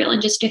material in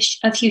just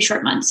a few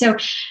short months. So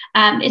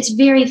it's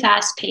very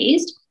fast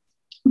paced.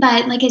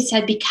 But like I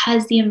said,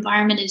 because the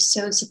environment is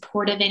so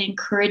supportive and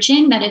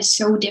encouraging, that is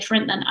so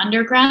different than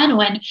undergrad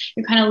when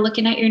you're kind of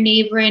looking at your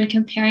neighbor and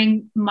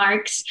comparing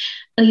marks.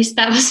 At least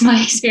that was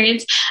my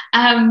experience.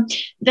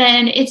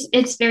 Then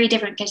it's very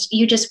different because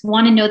you just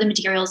want to know the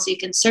material so you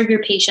can serve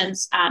your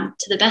patients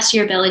to the best of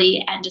your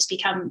ability and just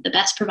become the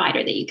best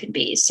provider that you can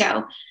be.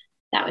 So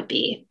that would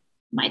be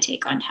my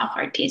take on how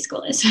hard PA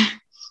school is.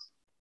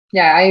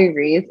 Yeah, I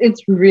agree.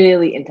 It's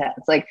really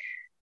intense.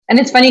 And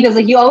it's funny because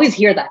you always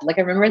hear that. Like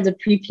I remember as a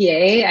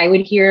pre-PA, I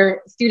would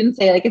hear students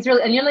say it's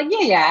really, and you're like,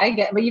 yeah, I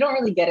get it, but you don't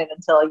really get it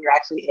until you're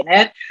actually in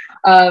it.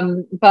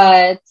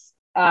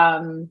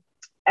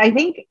 I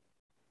think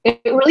it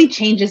really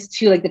changes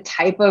too, like the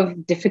type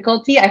of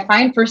difficulty. I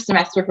find first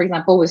semester, for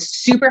example, was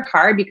super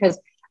hard because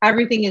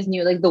everything is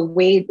new. Like the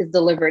way it is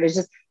delivered is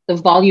just the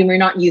volume, you're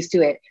not used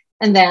to it.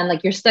 And then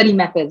like your study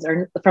methods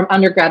from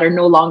undergrad are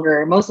no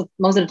longer, most of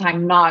the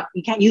time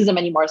you can't use them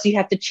anymore. So you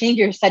have to change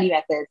your study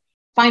methods,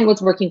 find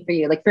what's working for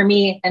you. Like for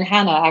me and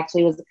Hannah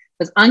actually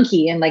was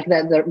Anki and like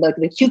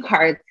the cue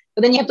cards,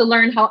 but then you have to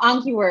learn how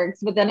Anki works,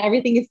 but then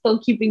everything is still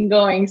keeping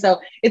going. So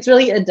it's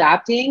really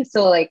adapting.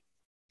 So like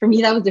for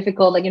me, that was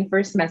difficult. Like in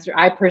first semester,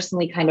 I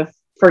personally kind of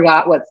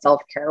forgot what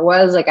self-care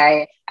was. Like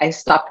I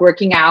stopped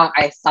working out.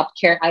 I stopped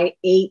care. I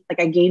ate, like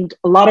I gained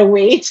a lot of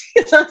weight.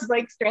 So I was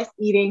like stress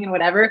eating and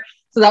whatever.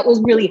 So that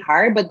was really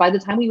hard. But by the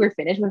time we were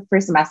finished with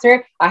first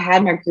semester, I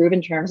had my groove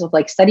in terms of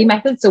like study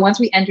methods. So once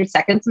we entered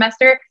second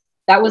semester,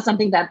 that was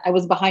something that I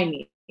was behind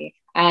me.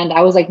 And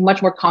I was like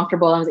much more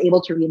comfortable. I was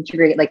able to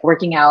reintegrate like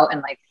working out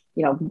and like,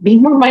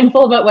 being more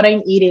mindful about what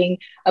I'm eating.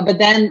 But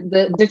then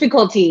the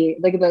difficulty,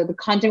 like the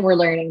content we're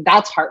learning,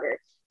 that's harder.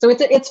 So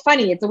it's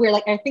funny. It's a weird,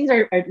 like things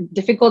are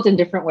difficult in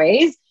different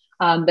ways.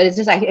 But it's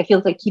just, I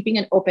feel like keeping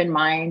an open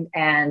mind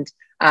and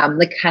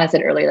like Hannah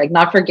said earlier, like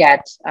not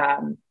forget,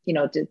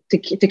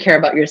 to care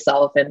about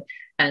yourself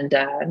and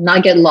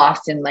not get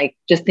lost in like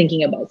just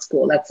thinking about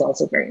school. That's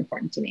also very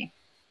important to me.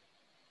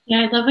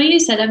 Yeah, I love what you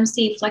said,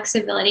 MC,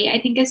 flexibility. I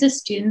think as a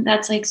student,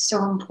 that's like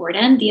so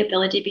important, the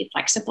ability to be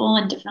flexible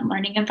in different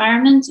learning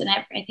environments. And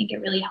I think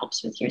it really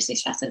helps with your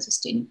success as a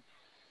student.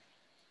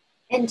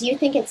 And do you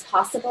think it's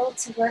possible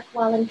to work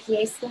while in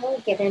PA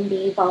school, given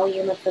the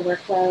volume of the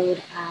workload,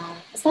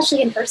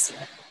 especially in first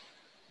year?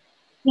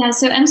 Yeah,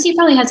 so MC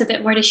probably has a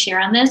bit more to share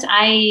on this.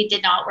 I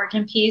did not work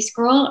in PA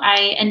school.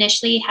 I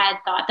initially had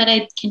thought that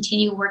I'd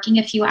continue working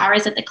a few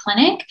hours at the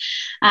clinic.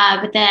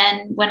 But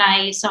then when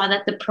I saw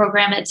that the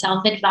program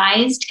itself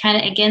advised kind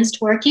of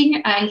against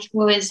working, I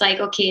was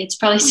like, okay, it's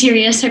probably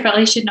serious. I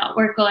probably should not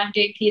work while I'm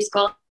doing PA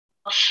school.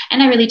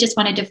 And I really just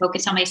wanted to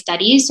focus on my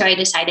studies. So I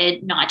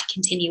decided not to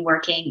continue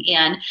working.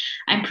 And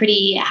I'm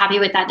pretty happy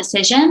with that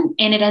decision.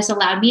 And it has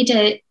allowed me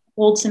to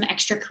hold some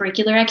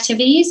extracurricular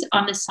activities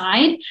on the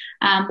side,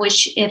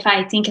 which if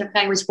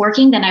I was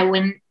working, then I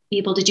wouldn't be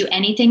able to do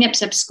anything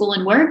except school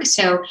and work.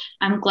 So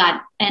I'm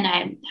glad and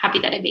I'm happy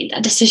that I made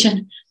that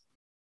decision.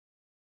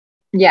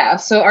 Yeah.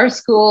 So our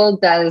school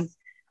does,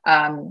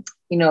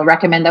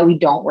 recommend that we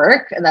don't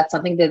work. And that's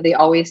something that they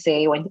always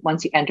say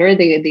once you enter,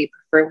 they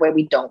prefer where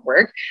we don't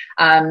work.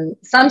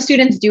 Some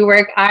students do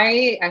work.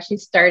 I actually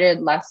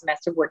started last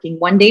semester working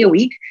 1 day a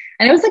week,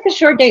 and it was like a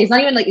short day. It's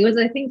not even like, it was,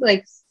 I think,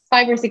 like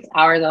 5 or 6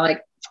 hours. I'm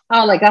like,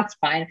 oh, like that's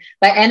fine.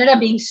 But I ended up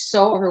being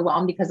so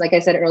overwhelmed because, like I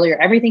said earlier,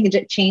 everything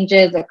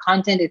changes. The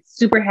content, it's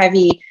super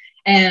heavy.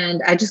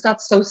 And I just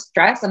got so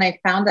stressed, and I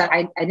found that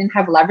I didn't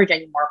have leverage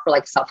anymore for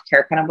like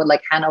self-care, kind of what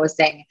like Hannah was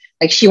saying.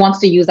 Like she wants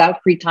to use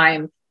that free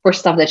time for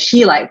stuff that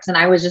she likes. And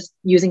I was just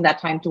using that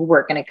time to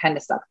work, and it kind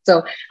of sucked.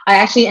 So I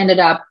actually ended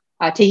up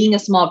taking a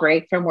small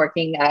break from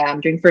working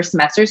during first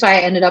semester. So I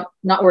ended up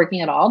not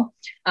working at all.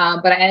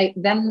 But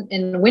then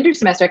in the winter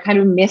semester, I kind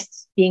of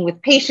missed being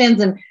with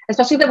patients, and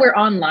especially that we're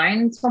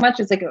online so much.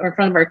 It's like in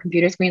front of our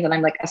computer screens, and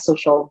I'm like a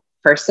social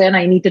person.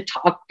 I need to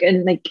talk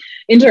and like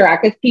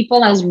interact with people.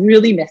 And I was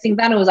really missing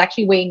that. It was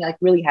actually weighing like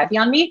really heavy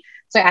on me.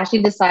 So I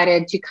actually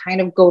decided to kind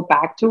of go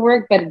back to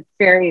work, but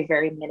very,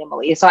 very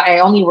minimally. So I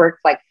only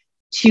worked like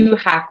 2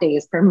 half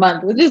days per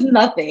month, which is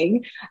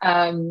nothing.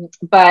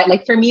 But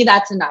like for me,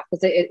 that's enough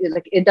because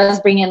it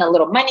does bring in a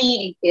little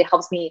money. It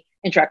helps me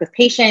interact with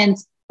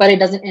patients, but it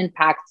doesn't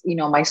impact,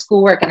 my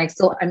schoolwork, and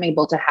I'm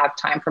able to have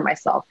time for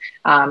myself.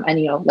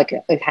 And, like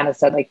Hannah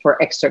said, like for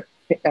extra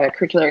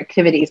curricular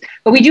activities,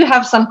 but we do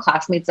have some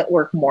classmates that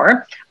work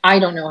more. I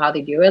don't know how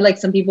they do it. Like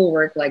some people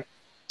work like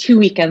 2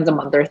 weekends a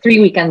month or 3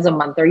 weekends a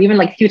month, or even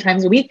like a few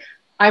times a week.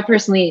 I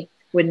personally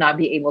would not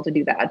be able to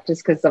do that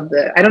just because of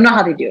I don't know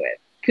how they do it.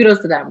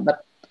 Kudos to them,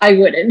 but I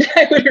wouldn't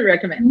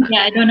recommend that.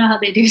 Yeah, I don't know how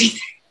they do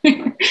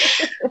it.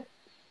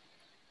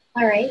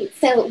 All right.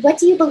 So what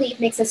do you believe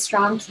makes a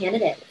strong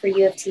candidate for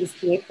UofT's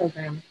PA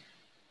program?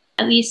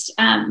 At least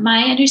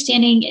my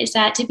understanding is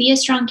that to be a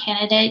strong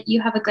candidate,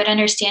 you have a good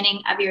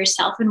understanding of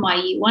yourself and why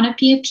you want to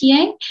be a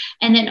PA.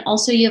 And then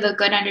also you have a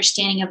good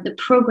understanding of the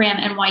program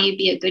and why you'd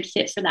be a good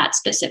fit for that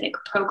specific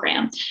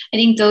program. I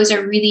think those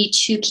are really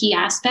 2 key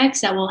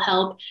aspects that will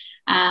help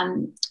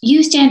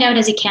you stand out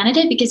as a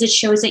candidate, because it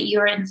shows that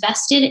you're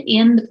invested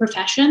in the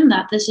profession,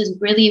 that this is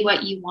really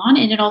what you want.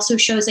 And it also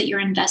shows that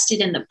you're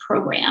invested in the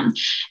program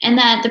and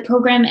that the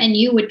program and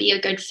you would be a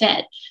good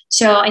fit.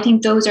 So I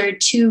think those are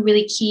 2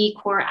 really key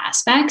core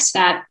aspects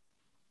that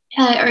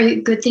are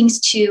good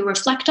things to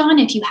reflect on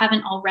if you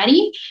haven't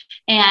already.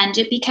 And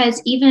because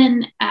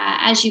even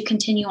as you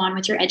continue on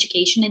with your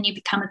education and you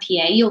become a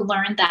PA, you'll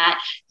learn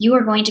that you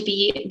are going to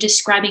be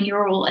describing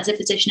your role as a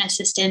physician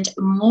assistant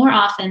more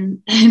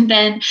often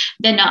than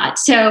not.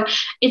 So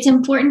it's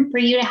important for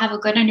you to have a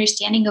good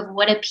understanding of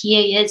what a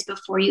PA is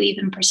before you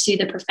even pursue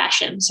the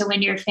profession. So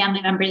when your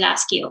family members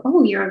ask you,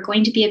 oh, you're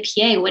going to be a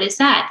PA, what is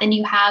that? Then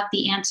you have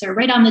the answer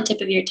right on the tip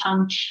of your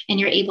tongue, and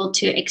you're able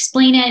to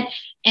explain it.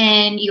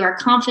 And you are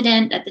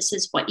confident that this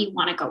is what you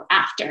want to go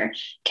after,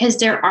 because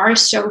there are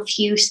so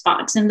few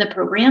spots in the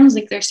programs.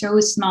 Like they're so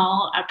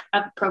small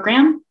a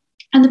program,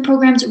 and the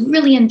programs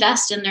really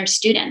invest in their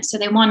students. So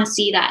they want to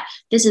see that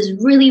this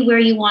is really where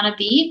you want to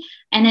be.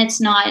 And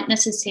it's not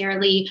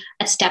necessarily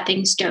a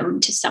stepping stone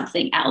to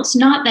something else.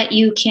 Not that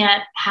you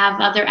can't have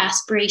other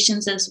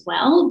aspirations as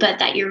well, but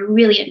that you're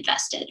really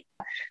invested.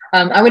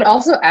 I would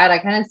also add, I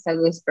kind of said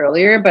this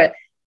earlier, but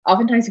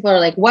oftentimes people are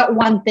like, what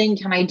one thing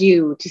can I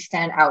do to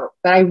stand out?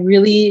 But I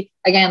really,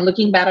 again,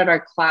 looking back at our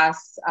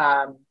class,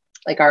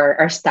 like our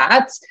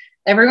stats,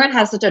 everyone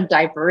has such a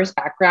diverse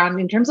background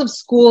in terms of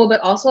school,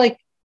 but also like,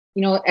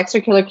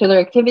 extracurricular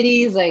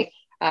activities, like,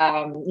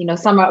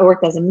 some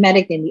worked as a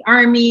medic in the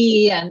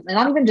army, and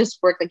not even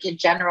just work like in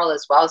general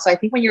as well. So I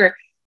think when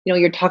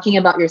you're talking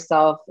about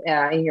yourself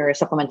in your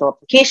supplemental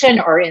application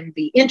or in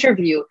the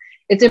interview,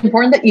 it's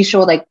important that you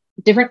show like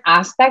different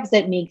aspects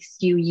that makes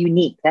you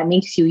unique, that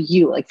makes you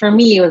you. Like for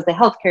me, it was the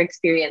healthcare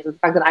experience, the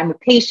fact that I'm a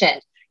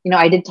patient,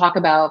 I did talk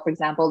about, for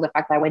example, the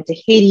fact that I went to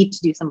Haiti to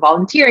do some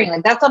volunteering.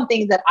 Like that's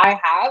something that I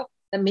have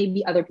that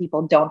maybe other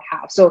people don't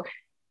have. So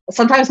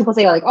sometimes people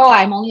say like, oh,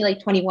 I'm only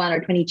like 21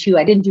 or 22.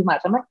 I didn't do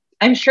much. I'm like,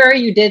 I'm sure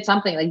you did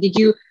something. Like, did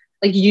you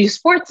do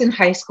sports in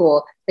high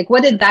school? Like,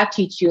 what did that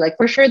teach you? Like,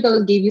 for sure,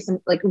 those gave you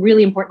some like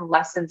really important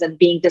lessons and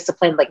being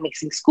disciplined, like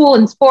mixing school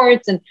and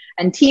sports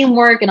and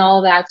teamwork and all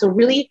of that. So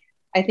really,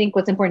 I think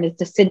what's important is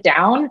to sit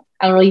down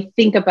and really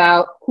think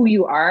about who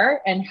you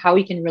are and how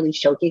you can really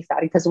showcase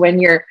that. Because when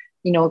you're,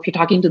 if you're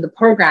talking to the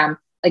program,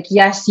 like,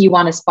 yes, you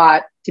want a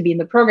spot to be in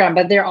the program,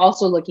 but they're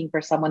also looking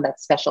for someone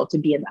that's special to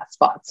be in that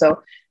spot.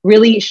 So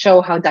really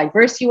show how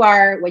diverse you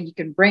are, what you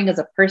can bring as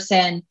a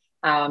person,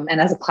 and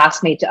as a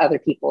classmate to other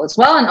people as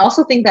well. And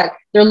also think that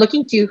they're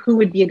looking to who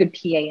would be a good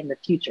PA in the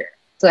future.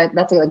 So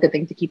that's a good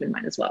thing to keep in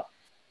mind as well.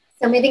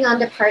 So moving on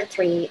to part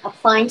 3,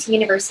 applying to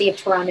University of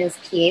Toronto's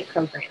PA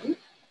program.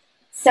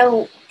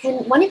 So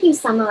can one of you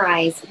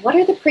summarize what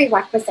are the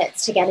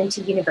prerequisites to get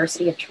into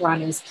University of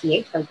Toronto's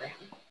PA program?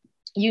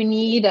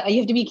 You have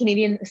to be a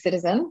Canadian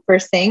citizen,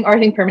 first thing, or I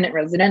think permanent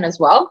resident as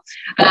well.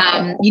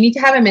 You need to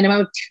have a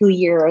minimum of 2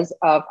 years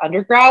of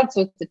undergrad.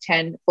 So it's a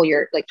 10 full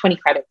year, like 20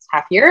 credits,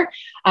 half year.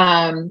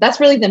 That's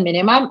really the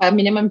minimum, a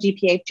minimum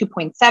GPA of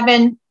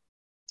 2.7.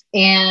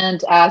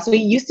 And so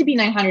it used to be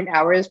 900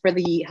 hours for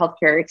the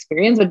healthcare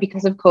experience, but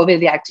because of COVID,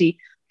 they actually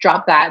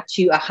dropped that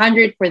to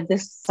 100 for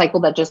this cycle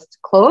that just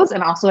closed.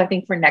 And also I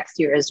think for next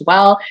year as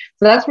well.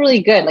 So that's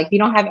really good. Like if you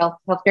don't have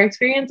healthcare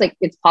experience, like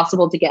it's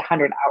possible to get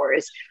 100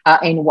 hours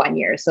in 1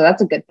 year. So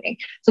that's a good thing.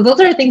 So those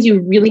are the things you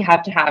really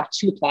have to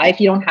apply. If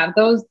you don't have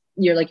those,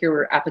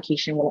 your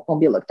application won't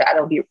be looked at.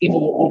 It'll be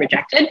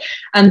rejected.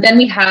 And then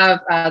we have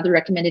the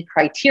recommended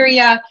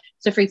criteria.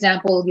 So for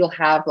example, you'll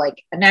have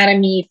like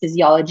anatomy,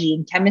 physiology,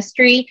 and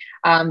chemistry.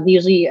 They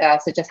usually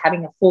suggest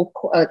having a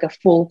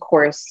full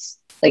course,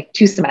 like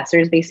 2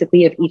 semesters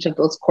basically of each of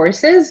those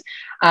courses.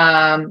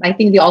 I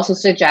think they also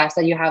suggest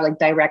that you have like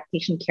direct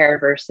patient care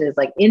versus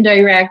like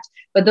indirect,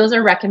 but those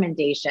are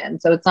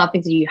recommendations. So it's not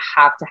things that you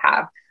have to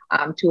have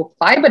to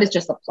apply, but it's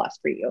just a plus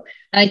for you.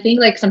 And I think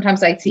like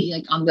sometimes I see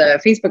like on the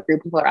Facebook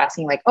group, people are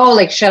asking like, oh,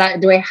 like,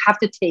 do I have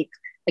to take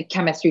like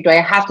chemistry? Do I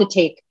have to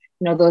take,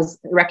 those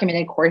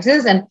recommended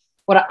courses? And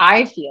what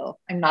I feel,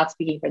 I'm not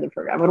speaking for the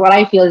program, but what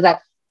I feel is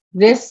that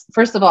this,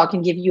 first of all,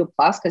 can give you a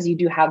plus because you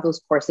do have those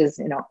courses,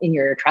 in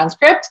your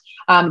transcript.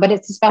 But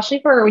it's especially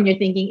for when you're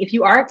thinking, if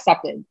you are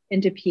accepted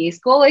into PA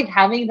school, like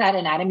having that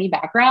anatomy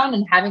background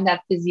and having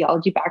that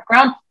physiology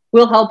background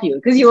will help you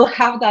because you will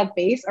have that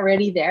base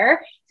already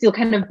there. So you'll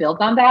kind of build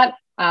on that.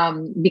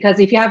 Because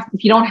if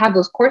you don't have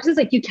those courses,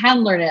 like you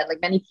can learn it.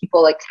 Like many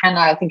people, like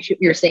Hannah, I think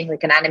you're saying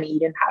like anatomy, you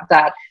didn't have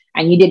that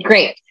and you did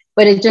great.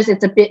 But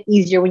it's a bit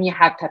easier when you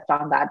have touched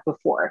on that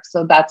before.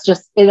 So that's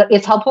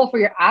it's helpful for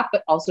your app,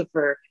 but also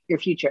for your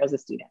future as a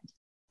student.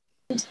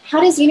 How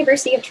does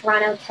University of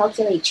Toronto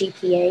calculate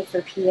GPA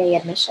for PA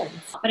admissions?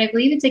 But I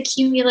believe it's a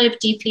cumulative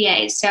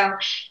GPA. So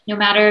no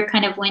matter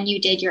kind of when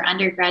you did your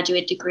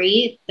undergraduate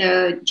degree,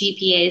 the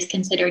GPA is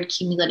considered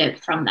cumulative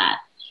from that.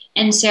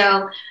 And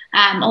so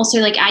also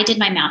like I did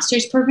my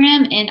master's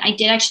program and I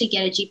did actually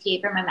get a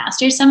GPA for my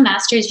master's. Some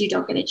masters you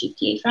don't get a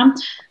GPA from,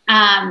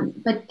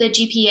 but the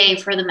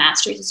GPA for the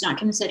master's is not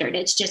considered.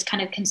 It's just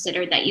kind of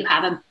considered that you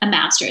have a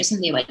master's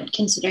and they would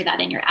consider that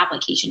in your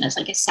application as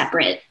like a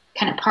separate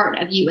kind of part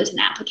of you as an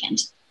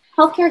applicant.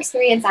 Healthcare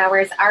experience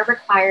hours are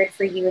required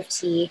for U of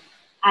T.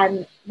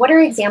 What are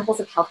examples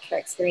of healthcare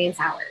experience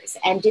hours?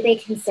 And do they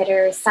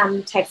consider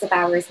some types of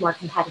hours more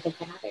competitive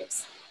than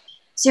others?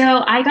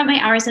 So I got my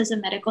hours as a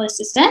medical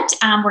assistant,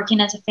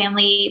 working as a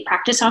family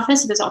practice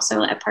office. It was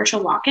also a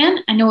partial walk-in.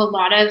 I know a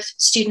lot of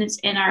students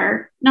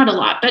not a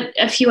lot, but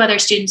a few other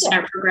students in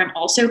our program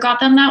also got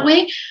them that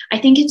way. I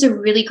think it's a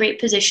really great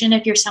position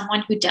if you're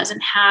someone who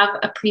doesn't have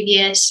a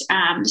previous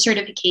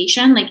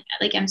certification,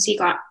 like MC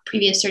got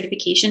previous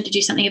certification to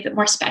do something a bit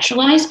more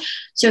specialized.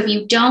 So if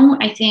you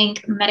don't, I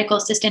think medical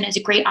assistant is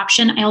a great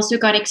option. I also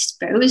got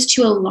exposed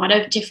to a lot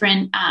of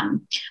different, I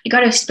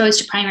got exposed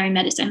to primary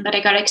medicine, but I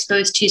got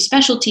exposed to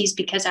specialties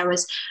because I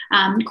was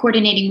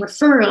coordinating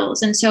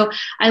referrals. And so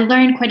I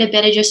learned quite a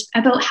bit just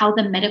about how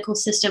the medical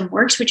system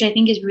works, which I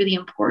think is really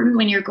important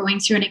when you're going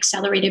through an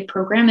accelerated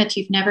program. If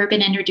you've never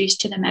been introduced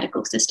to the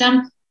medical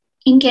system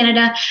in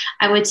Canada,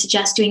 I would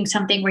suggest doing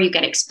something where you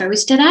get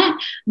exposed to that.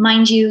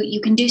 Mind you, you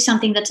can do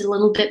something that's a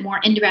little bit more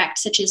indirect,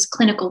 such as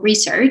clinical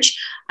research,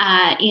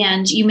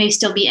 and you may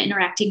still be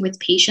interacting with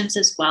patients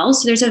as well.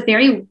 So there's a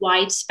very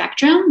wide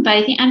spectrum, but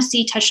I think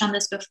MC touched on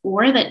this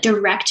before, that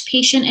direct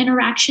patient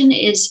interaction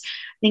is,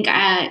 I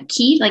think,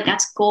 key. Like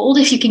that's gold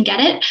if you can get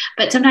it,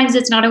 but sometimes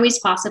it's not always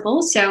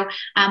possible. So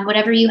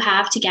whatever you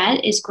have to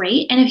get is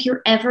great. And if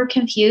you're ever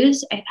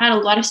confused, I've had a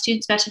lot of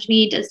students message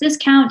me, does this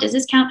count? Does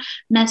this count?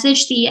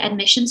 Message the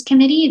admissions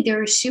committee.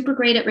 They're super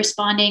great at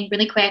responding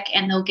really quick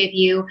and they'll give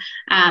you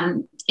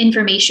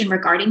information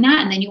regarding that.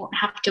 And then you won't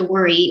have to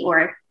worry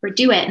or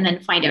do it and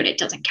then find out it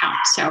doesn't count.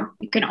 So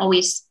you can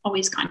always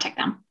contact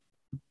them.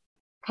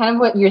 Kind of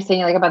what you're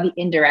saying, like about the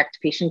indirect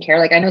patient care.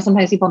 Like I know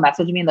sometimes people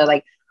message me and they're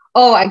like,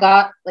 oh, I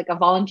got like a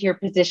volunteer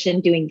position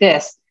doing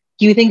this.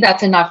 do you think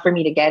that's enough for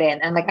me to get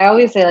in? And like I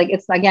always say, like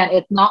it's again,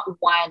 it's not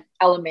one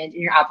element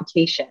in your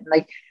application.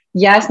 Like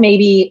yes,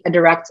 maybe a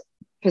direct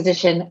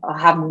position will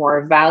have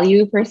more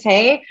value per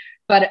se,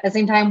 but at the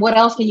same time, what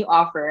else can you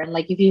offer? And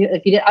like if you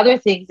did other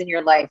things in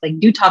your life, like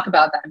do talk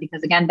about that,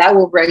 because again, that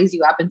will raise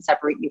you up and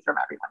separate you from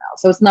everyone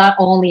else. So it's not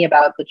only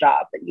about the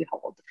job that you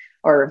hold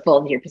or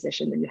volunteer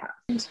position that you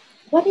have.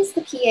 What is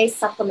the PA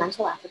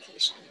supplemental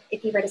application,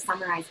 if you were to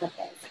summarize what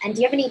it is? And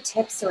do you have any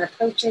tips or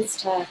approaches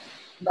to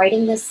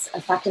writing this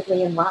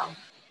effectively and well?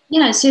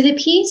 Yeah, so the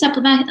PA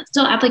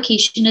supplemental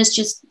application is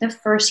just the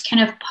first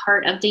kind of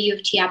part of the U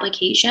of T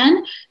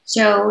application.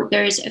 So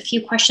there's a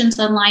few questions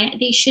online.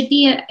 They should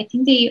be, I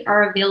think they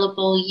are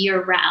available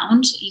year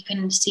round. You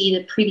can see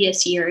the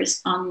previous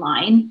years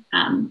online.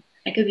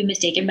 I could be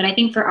mistaken, but I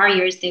think for our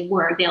years, they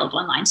were available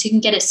online. So you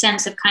can get a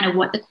sense of kind of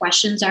what the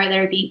questions are that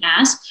are being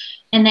asked.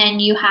 And then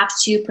you have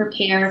to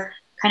prepare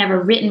kind of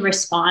a written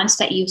response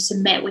that you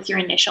submit with your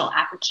initial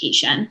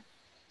application.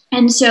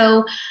 And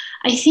so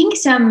I think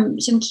some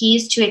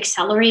keys to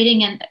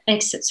accelerating and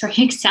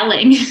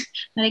excelling,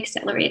 not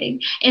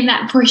accelerating, in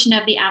that portion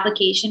of the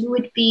application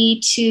would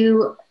be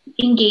to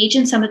engage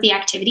in some of the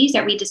activities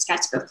that we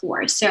discussed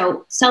before.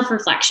 So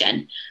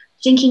self-reflection,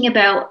 thinking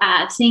about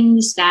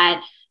things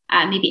that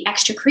maybe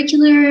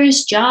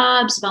extracurriculars,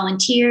 jobs,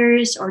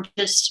 volunteers, or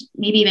just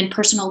maybe even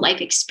personal life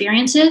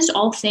experiences,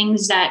 all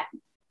things that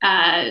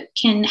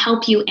can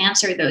help you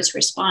answer those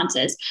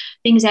responses,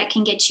 things that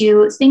can get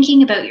you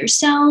thinking about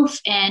yourself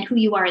and who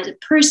you are as a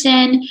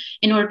person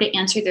in order to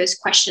answer those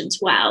questions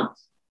well.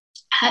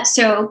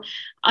 So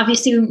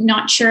obviously, I'm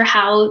not sure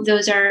how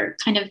those are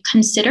kind of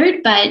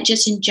considered, but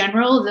just in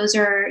general, those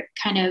are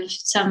kind of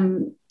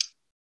some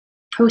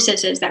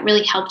processes that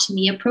really helped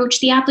me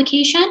approach the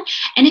application.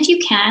 And if you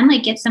can,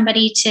 like, get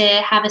somebody to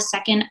have a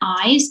second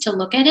eyes to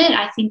look at it,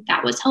 I think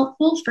that was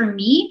helpful for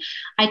me.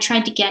 I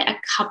tried to get a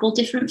couple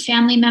different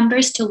family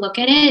members to look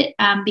at it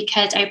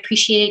because I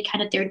appreciated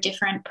kind of their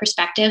different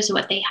perspectives,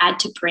 what they had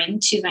to bring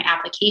to my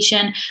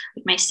application.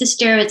 Like my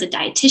sister is a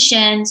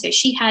dietitian, so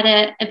she had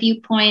a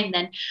viewpoint. And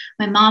then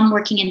my mom,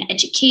 working in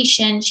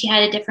education, she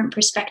had a different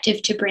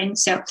perspective to bring.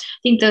 So I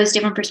think those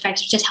different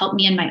perspectives just helped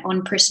me in my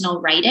own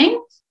personal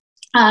writing.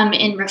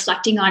 In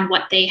reflecting on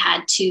what they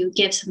had to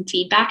give some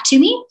feedback to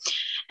me.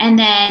 And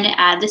then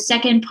the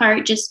second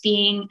part just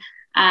being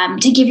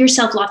to give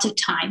yourself lots of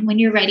time when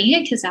you're writing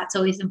it, because that's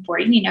always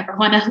important. You never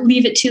want to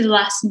leave it to the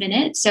last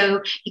minute.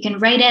 So you can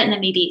write it and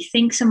then maybe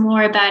think some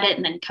more about it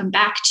and then come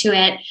back to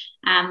it,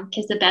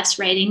 because the best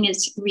writing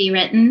is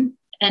rewritten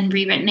and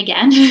rewritten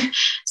again.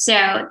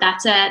 So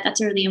that's a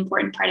really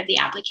important part of the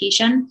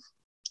application.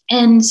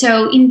 And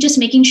so in just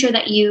making sure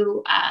that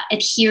you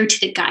adhere to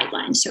the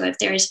guidelines. So if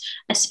there's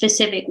a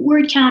specific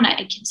word count,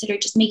 I consider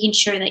just making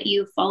sure that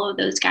you follow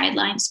those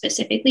guidelines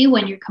specifically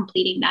when you're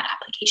completing that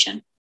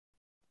application.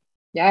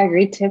 Yeah,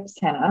 great tips,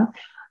 Hannah.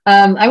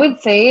 I would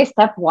say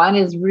step one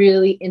is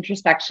really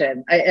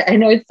introspection. I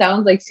know it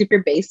sounds like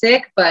super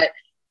basic, but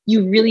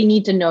you really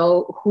need to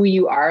know who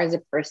you are as a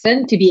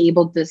person to be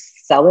able to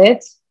sell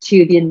it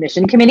to the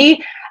admission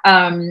committee.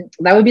 That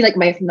would be like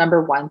my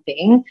number one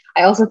thing.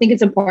 I also think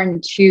it's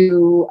important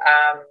to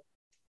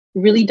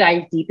really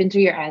dive deep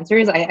into your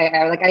answers.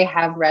 I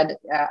have read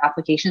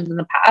applications in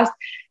the past,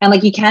 and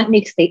like you can't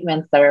make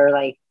statements that are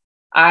like,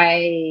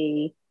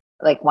 I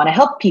like want to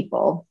help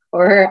people,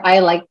 or I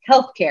like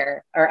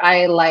healthcare, or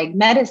I like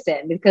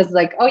medicine, because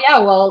like, oh yeah,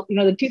 well, you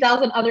know, the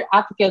 2,000 other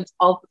applicants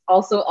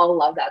also all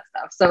love that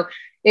stuff. So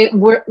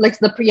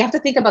you have to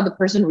think about the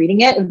person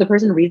reading it. If the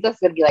person reads this, it's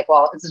going to be like,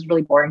 well, this is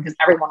really boring because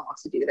everyone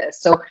wants to do this.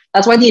 So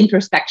that's why the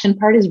introspection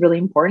part is really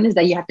important, is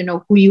that you have to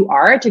know who you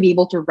are to be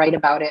able to write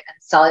about it and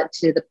sell it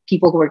to the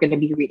people who are going to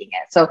be reading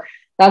it. So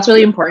that's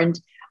really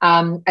important.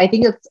 I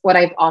think it's what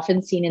I've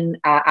often seen in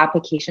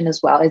application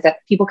as well, is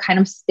that people kind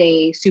of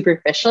stay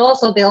superficial.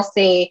 So they'll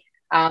say,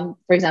 for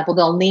example,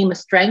 they'll name a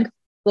strength,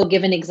 they'll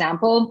give an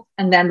example,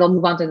 and then they'll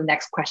move on to the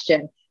next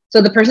question.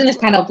 So the person is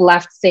kind of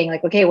left saying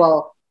like, okay,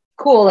 well,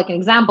 cool, like an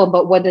example,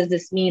 but what does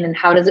this mean? And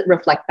how does it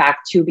reflect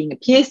back to being a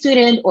PA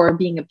student or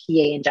being a PA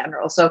in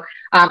general? So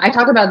I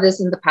talked about this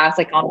in the past,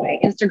 like on my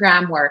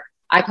Instagram, where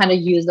I kind of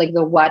use like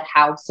the what,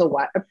 how, so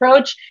what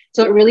approach.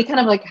 So it really kind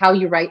of like how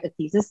you write a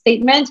thesis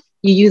statement,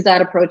 you use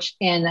that approach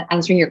in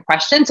answering your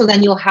question. So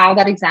then you'll have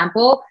that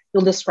example,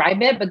 you'll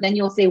describe it, but then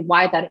you'll say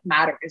why that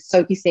matters. So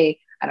if you say,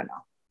 I don't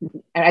know,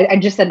 I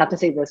just said not to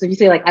say this. If you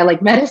say like, I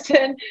like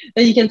medicine,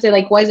 then you can say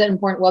like, why is it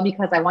important? Well,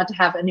 because I want to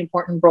have an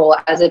important role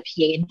as a PA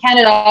in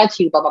Canada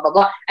to blah, blah, blah,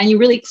 blah. And you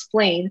really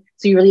explain,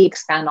 so you really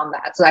expand on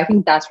that. So I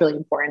think that's really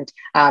important,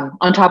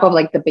 on top of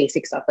like the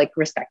basic stuff, like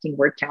respecting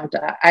word count.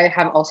 I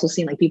have also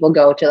seen like people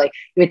go to like,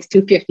 if it's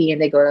 250 and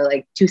they go to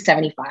like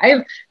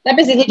 275, that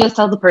basically just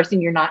tells the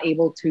person you're not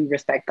able to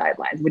respect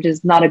guidelines, which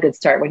is not a good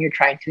start when you're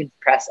trying to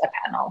impress a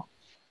panel.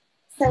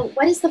 So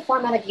what is the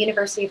format of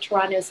University of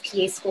Toronto's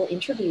PA school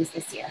interviews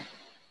this year?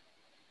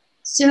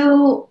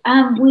 So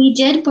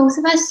both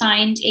of us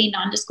signed a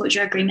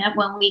non-disclosure agreement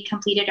when we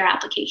completed our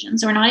application.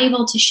 So we're not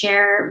able to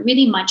share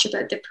really much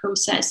about the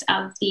process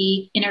of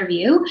the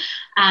interview.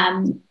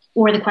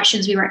 or the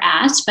questions we were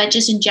asked, but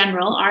just in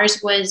general, ours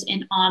was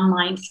an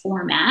online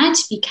format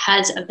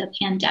because of the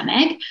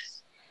pandemic.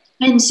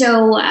 And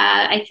so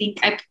I think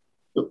I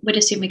would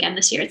assume again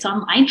this year it's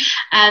online.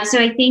 So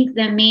I think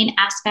the main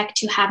aspect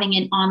to having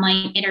an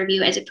online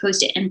interview as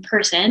opposed to in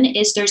person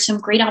is there's some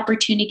great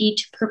opportunity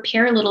to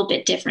prepare a little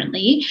bit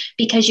differently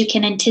because you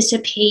can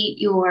anticipate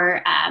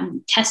your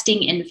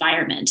testing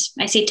environment.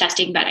 I say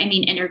testing, but I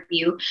mean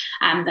interview,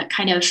 that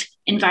kind of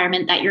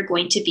environment that you're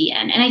going to be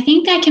in. And I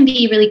think that can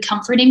be really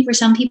comforting for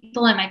some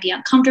people. It might be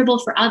uncomfortable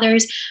for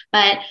others,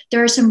 but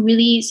there are some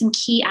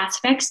key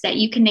aspects that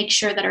you can make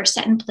sure that are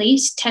set in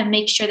place to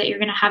make sure that you're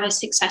going to have a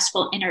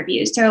successful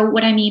interview. So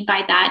what I mean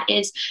by that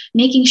is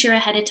making sure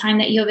ahead of time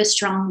that you have a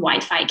strong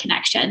Wi-Fi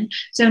connection.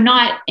 So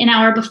not an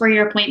hour before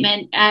your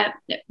appointment,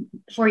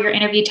 before your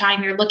interview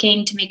time, you're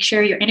looking to make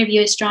sure your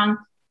interview is strong.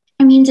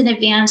 It means in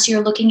advance,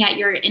 you're looking at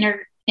your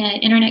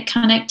internet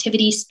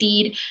connectivity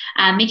speed,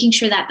 making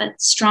sure that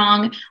that's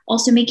strong.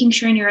 Also making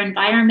sure in your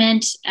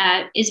environment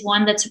is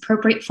one that's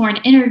appropriate for an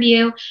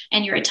interview,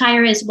 and your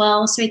attire as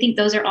well. So I think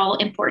those are all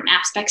important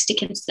aspects to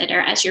consider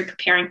as you're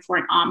preparing for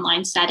an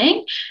online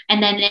setting.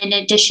 And then an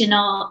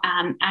additional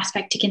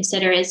aspect to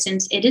consider is,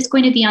 since it is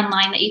going to be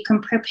online, that you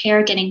can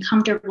prepare getting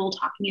comfortable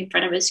talking in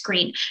front of a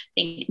screen. I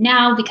think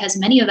now, because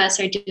many of us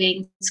are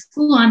doing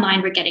school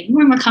online, we're getting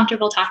more and more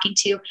comfortable talking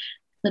to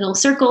little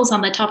circles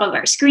on the top of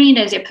our screen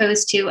as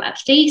opposed to a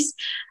face.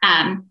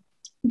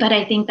 But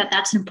I think that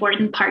that's an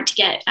important part to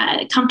get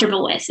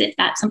comfortable with if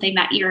that's something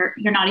that you're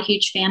not a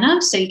huge fan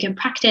of. So you can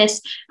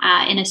practice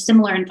in a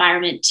similar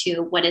environment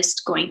to what is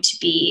going to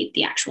be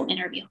the actual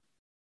interview.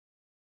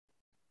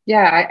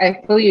 Yeah,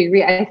 I fully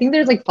agree. I think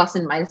there's like plus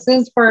and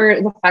minuses for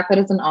the fact that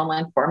it's an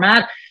online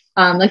format.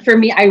 Like for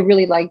me, I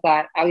really like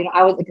that. I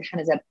was like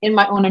kind of in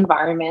my own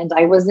environment.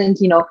 I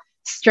wasn't,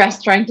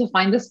 stressed trying to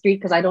find the street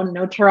because I don't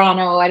know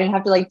Toronto. I didn't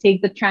have to like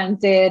take the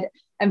transit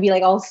and be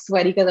like all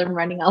sweaty because I'm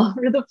running all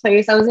over the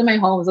place. I was in my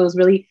home. So it was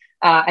really,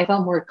 I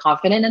felt more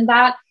confident in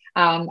that.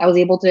 I was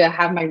able to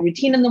have my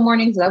routine in the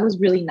morning. So that was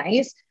really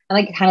nice. And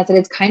like Hannah said,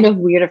 it's kind of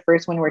weird at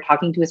first when we're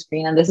talking to a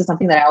screen. And this is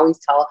something that I always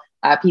tell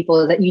people,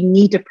 is that you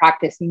need to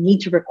practice. You need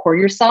to record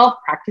yourself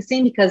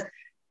practicing, because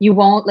you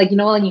won't, like,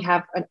 when you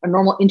have a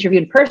normal interview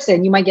in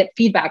person, you might get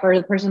feedback, or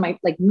the person might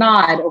like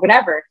nod or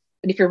whatever.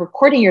 But if you're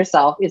recording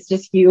yourself, it's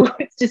just you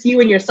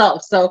and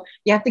yourself. So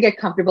you have to get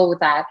comfortable with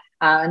that,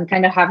 and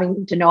kind of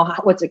having to know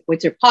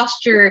what's your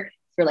posture.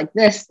 If you're like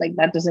this, like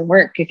that doesn't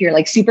work. If you're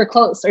like super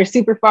close or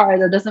super far,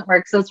 that doesn't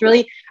work. So it's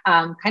really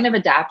kind of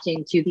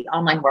adapting to the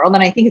online world.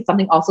 And I think it's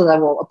something also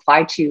that will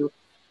apply to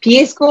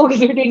PA school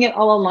because you're doing it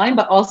all online,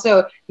 but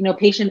also,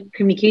 patient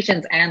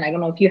communications. And I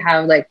don't know if you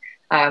have like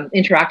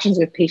interactions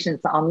with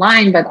patients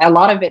online, but a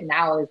lot of it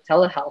now is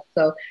telehealth.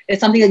 So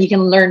it's something that you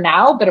can learn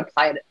now, but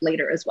apply it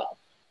later as well.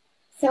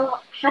 So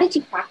how did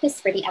you practice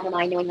for the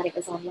MMI knowing that it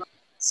was online?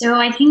 So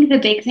I think the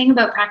big thing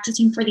about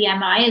practicing for the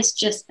MMI is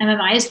just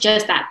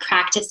that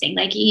practicing,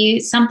 like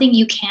something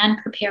you can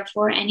prepare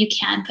for and you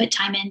can put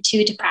time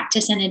into to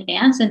practice in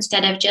advance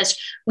instead of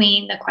just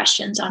winging the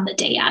questions on the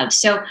day of.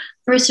 So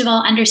first of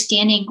all,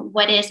 understanding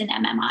what is an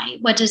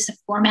MMI, what is the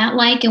format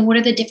like, and what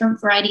are the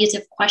different varieties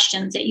of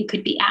questions that you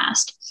could be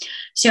asked.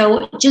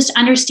 So just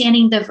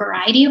understanding the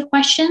variety of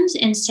questions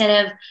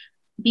instead of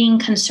being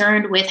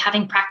concerned with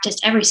having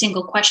practiced every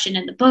single question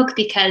in the book,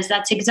 because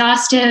that's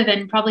exhaustive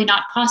and probably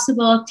not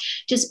possible.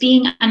 Just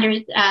being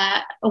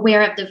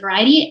aware of the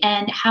variety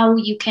and how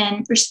you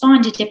can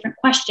respond to different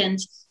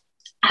questions,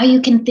 how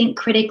you can think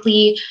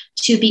critically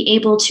to be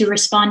able to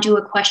respond to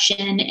a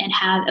question and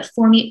have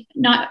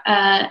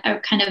a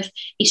kind of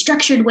a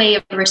structured way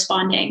of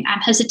responding. I'm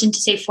hesitant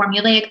to say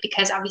formulaic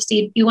because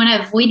obviously you want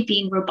to avoid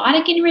being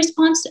robotic in your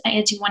response,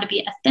 as you want to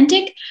be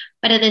authentic,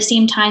 but at the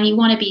same time, you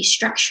want to be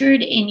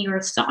structured in your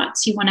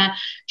thoughts. You want to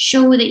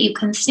show that you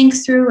can think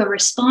through a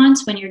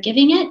response when you're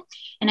giving it.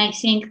 And I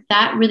think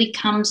that really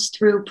comes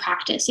through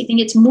practice. I think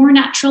it's more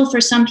natural for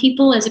some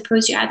people as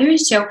opposed to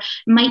others. So it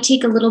might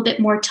take a little bit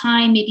more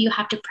time. Maybe you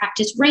have to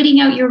practice writing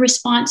out your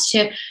response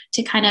to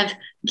kind of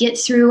get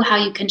through how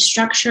you can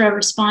structure a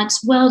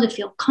response well to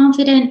feel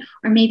confident,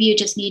 or maybe you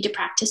just need to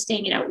practice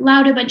saying it out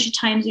loud a bunch of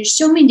times. There's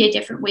so many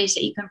different ways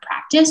that you can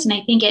practice. And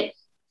I think it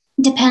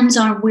depends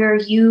on where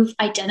you've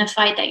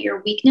identified that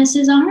your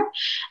weaknesses are.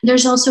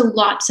 There's also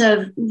lots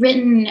of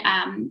written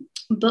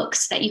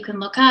books that you can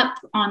look up,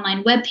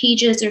 online web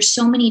pages. There's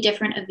so many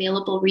different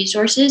available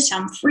resources,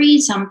 some free,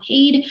 some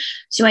paid.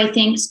 So I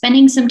think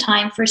spending some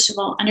time, first of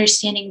all,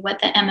 understanding what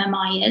the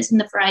MMI is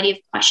and the variety of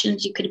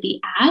questions you could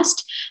be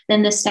asked.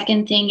 Then the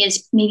second thing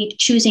is maybe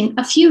choosing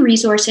a few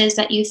resources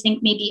that you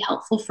think may be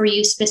helpful for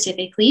you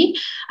specifically.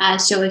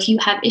 So if you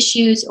have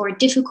issues or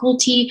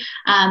difficulty,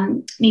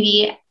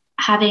 maybe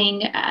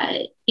having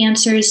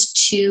answers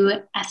to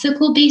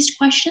ethical based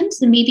questions,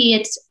 then maybe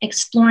it's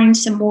exploring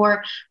some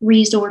more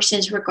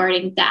resources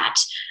regarding that.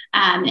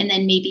 And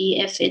then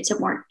maybe if it's a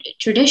more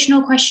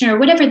traditional question or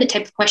whatever the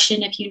type of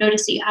question, if you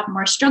notice that you have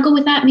more struggle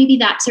with that, maybe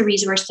that's a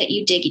resource that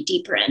you dig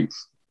deeper in.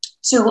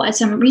 So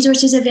some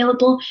resources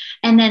available.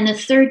 And then the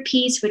third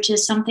piece, which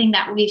is something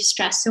that we've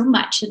stressed so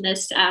much in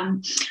this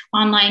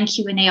online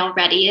Q&A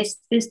already, is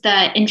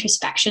the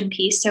introspection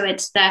piece. So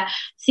it's the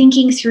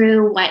thinking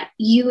through what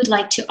you would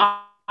like to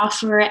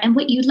offer and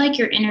what you'd like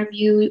your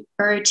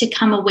interviewer to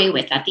come away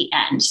with at the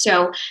end.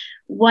 So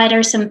what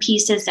are some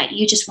pieces that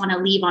you just want to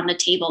leave on the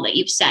table that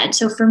you've said?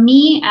 So for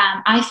me,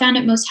 I found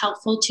it most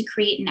helpful to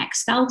create an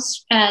Excel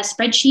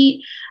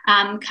spreadsheet,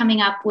 coming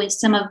up with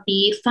some of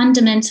the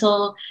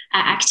fundamental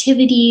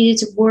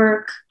activities,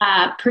 work,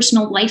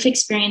 personal life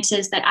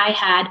experiences that I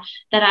had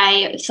that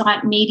I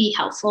thought may be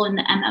helpful in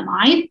the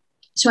MMI.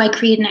 So I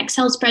created an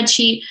Excel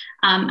spreadsheet.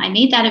 I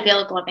made that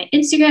available on my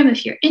Instagram.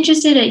 If you're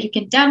interested, you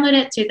can download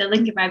it through the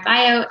link in my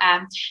bio.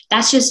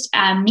 That's just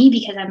me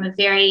because I'm a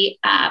very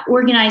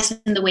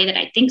organized in the way that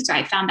I think. So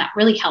I found that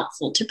really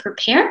helpful to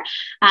prepare.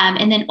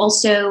 And then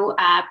also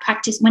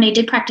practice. When I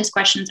did practice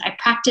questions, I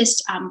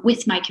practiced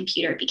with my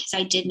computer because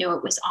I did know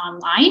it was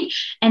online.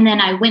 And then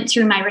I went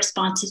through my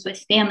responses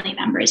with family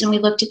members and we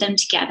looked at them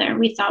together. And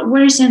we thought,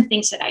 what are some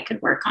things that I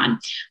could work on?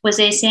 Was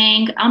I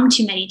saying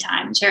too many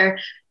times? Or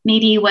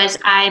maybe was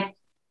I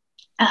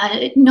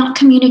not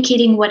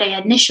communicating what I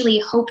initially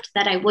hoped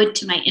that I would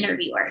to my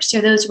interviewer?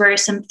 So those were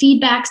some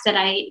feedbacks that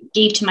I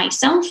gave to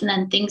myself and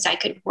then things I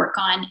could work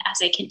on as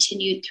I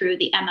continued through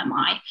the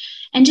MMI.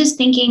 And just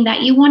thinking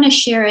that you want to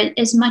share it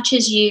as much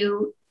as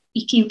you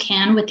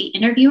can with the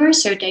interviewer.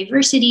 So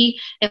diversity,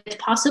 if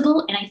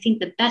possible. And I think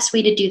the best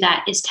way to do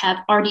that is to have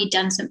already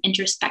done some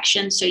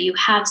introspection. So you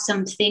have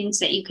some things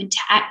that you can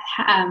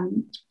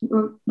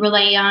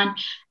rely on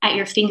at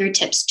your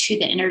fingertips to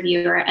the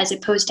interviewer, as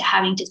opposed to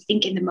having to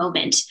think in the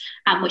moment,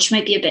 which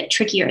might be a bit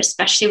trickier,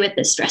 especially with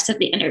the stress of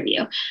the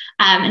interview.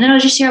 And then I'll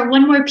just share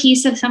one more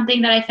piece of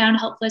something that I found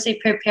helpful as I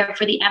prepare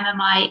for the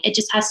MMI. It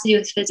just has to do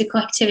with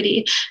physical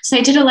activity. So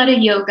I did a lot of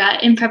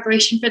yoga in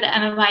preparation for the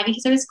MMI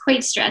because I was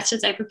quite stressed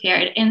as I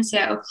prepared. And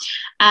so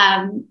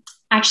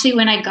actually,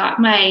 when I got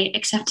my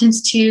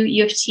acceptance to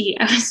UofT,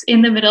 I was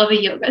in the middle of a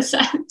yoga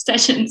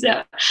session.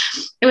 So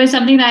it was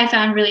something that I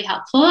found really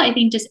helpful. I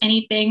think just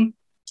anything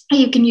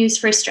you can use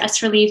for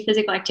stress relief,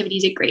 physical activity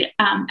is a great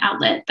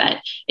outlet, but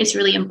it's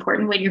really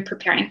important when you're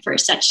preparing for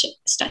such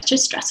a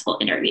stressful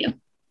interview.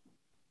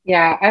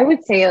 Yeah, I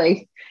would say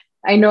like,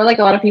 I know like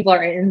a lot of people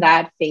are in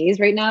that phase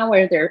right now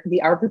where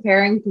they are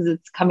preparing because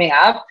it's coming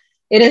up.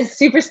 It is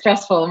super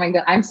stressful. Oh my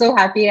God, I'm so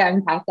happy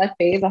I'm past that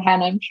phase. And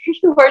I'm sure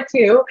you are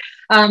too.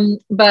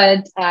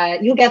 But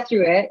you'll get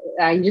through it.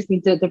 You just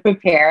need to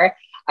prepare.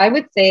 I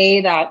would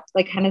say that,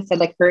 like Hannah said,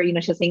 like her, she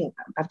was saying,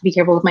 I have to be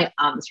careful with my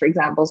ums, for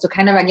example. So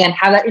kind of, again,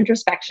 have that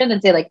introspection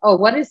and say like, oh,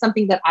 what is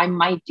something that I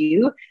might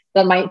do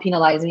that might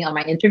penalize me on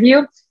my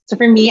interview? So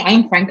for me,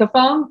 I'm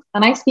Francophone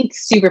and I speak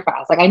super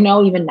fast. Like I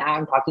know even now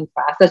I'm talking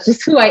fast. That's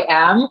just who I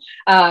am.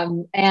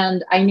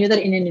 And I knew that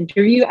in an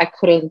interview, I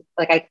couldn't,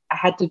 like I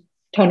had to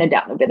tone it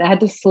down a bit. I had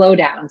to slow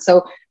down.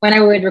 So when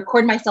I would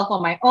record myself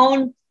on my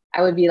own,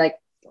 I would be like,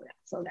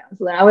 slow down.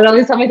 So I would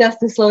always tell my desk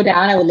to slow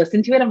down. I would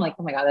listen to it. I'm like,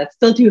 oh my God, that's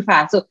still too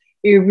fast. So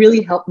it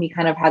really helped me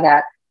kind of have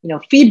that,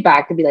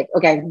 feedback to be like,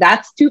 okay,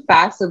 that's too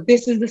fast. So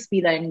this is the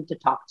speed I need to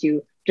talk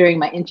to during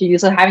my interview.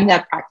 So having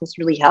that practice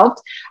really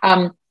helped.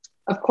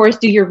 Of course,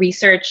 do your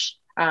research.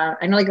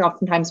 I know like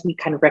oftentimes we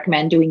kind of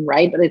recommend doing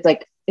right, but it's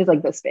like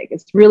this big.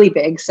 It's really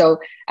big. So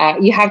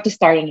you have to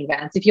start in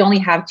advance. If you only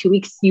have 2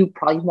 weeks, you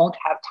probably won't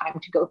have time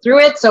to go through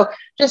it. So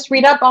just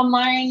read up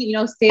online,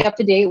 stay up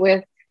to date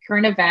with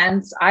current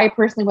events. I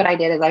personally, what I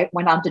did is I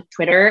went onto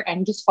Twitter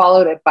and just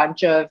followed a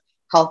bunch of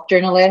health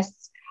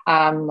journalists.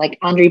 Like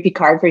Andre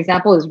Picard, for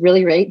example, is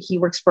really great. He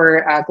works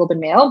for Globe and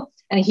Mail,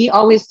 and he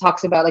always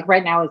talks about like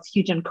right now it's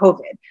huge on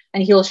COVID,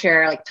 and he'll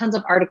share like tons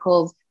of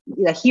articles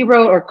that he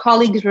wrote or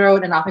colleagues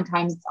wrote, and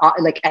oftentimes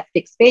like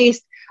ethics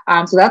based.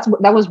 So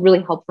that was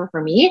really helpful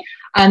for me.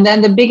 And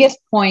then the biggest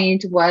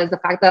point was the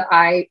fact that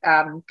I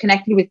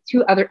connected with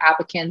 2 other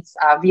applicants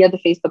via the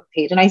Facebook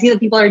page. And I see that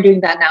people are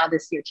doing that now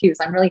this year too.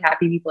 So I'm really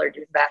happy people are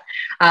doing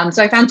that.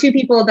 So I found 2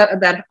 people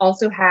that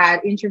also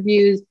had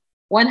interviews.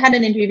 One had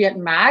an interview at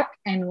Mac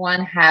and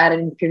one had an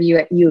interview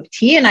at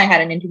UofT, and I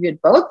had an interview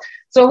at both.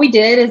 So what we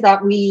did is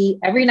that we,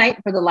 every night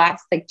for the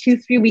last like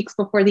 2-3 weeks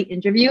before the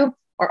interview,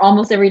 or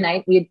almost every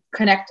night, we'd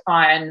connect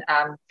on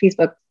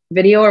Facebook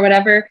video or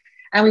whatever.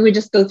 And we would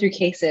just go through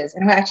cases,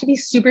 and it would actually be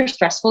super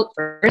stressful at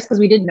first because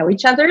we didn't know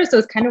each other. So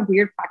it's kind of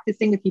weird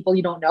practicing with people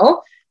you don't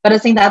know. But I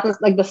think that was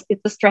like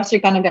it's the stress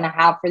you're kind of going to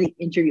have for the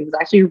interview. It's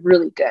actually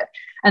really good.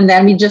 And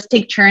then we just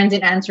take turns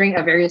in answering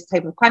a various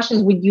type of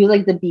questions. We use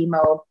like the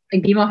BMO.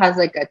 Like BMO has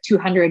like a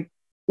 200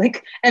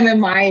 like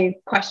MMI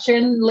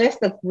question list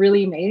that's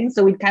really amazing.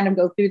 So we'd kind of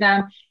go through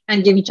them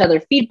and give each other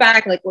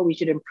feedback, like what we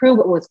should improve,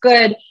 what was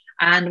good.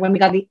 And when we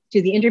got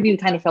to the interview, we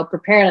kind of felt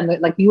prepared,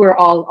 and like we were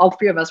all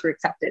 3 of us were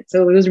accepted.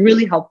 So it was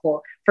really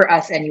helpful for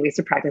us anyways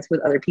to practice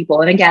with other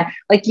people. And again,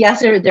 like, yes,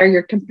 they're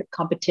your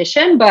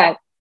competition, but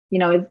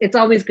it's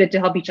always good to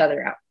help each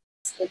other out.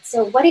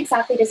 So what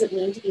exactly does it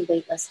mean to be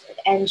waitlisted?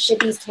 And should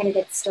these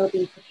candidates still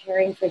be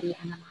preparing for the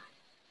MMI?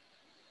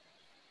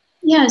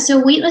 Yeah,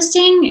 so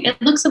waitlisting,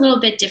 it looks a little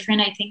bit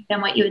different, I think,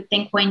 than what you would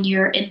think when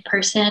you're in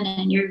person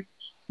and you're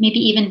maybe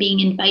even being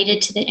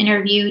invited to the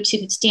interview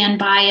to stand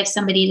by if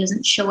somebody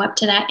doesn't show up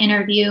to that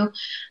interview.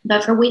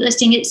 But for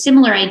waitlisting, it's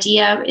similar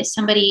idea. If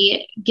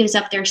somebody gives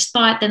up their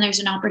spot, then there's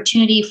an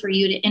opportunity for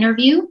you to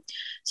interview.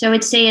 So I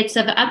would say it's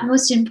of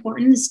utmost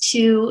importance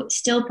to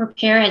still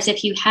prepare as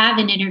if you have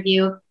an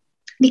interview,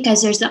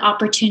 because there's the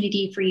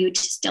opportunity for you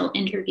to still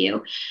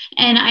interview.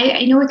 And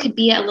I know it could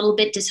be a little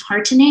bit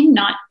disheartening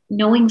not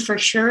knowing for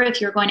sure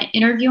if you're going to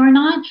interview or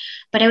not,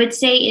 but I would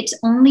say it's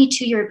only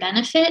to your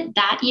benefit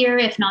that year,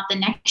 if not the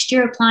next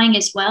year applying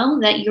as well,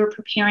 that you're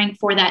preparing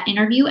for that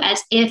interview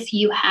as if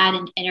you had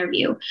an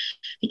interview.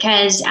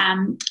 Because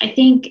I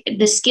think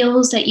the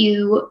skills that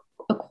you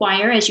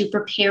acquire as you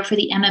prepare for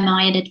the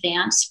MMI in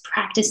advance,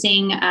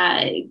 practicing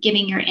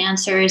giving your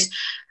answers,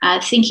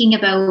 thinking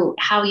about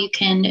how you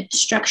can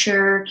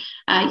structure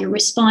your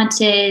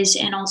responses,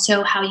 and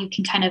also how you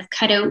can kind of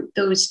cut out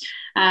those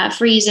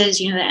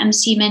phrases, you know, the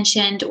MC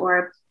mentioned,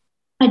 or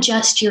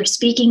adjust your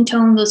speaking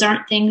tone. Those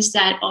aren't things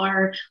that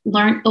are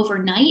learned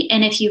overnight.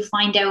 And if you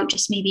find out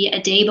just maybe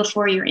a day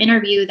before your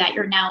interview that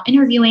you're now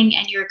interviewing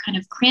and you're kind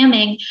of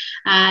cramming,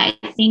 I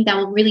think that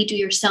will really do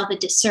yourself a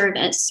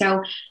disservice.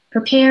 So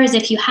prepare as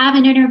if you have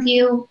an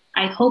interview.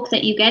 I hope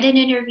that you get an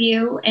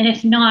interview, and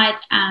if not,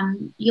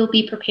 you'll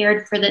be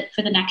prepared for the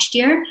next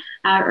year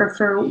or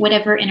for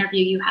whatever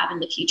interview you have in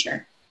the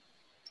future.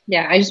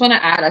 Yeah, I just want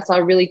to add, I saw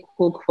a really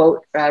cool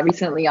quote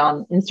recently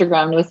on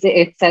Instagram.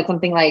 It said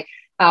something like,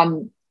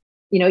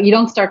 you know, you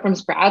don't start from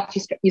scratch,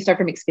 you start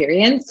from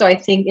experience. So I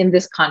think in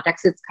this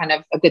context, it's kind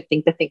of a good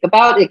thing to think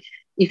about.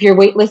 If you're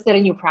waitlisted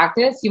and you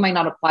practice, you might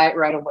not apply it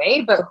right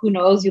away, but who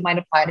knows, you might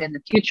apply it in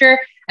the future.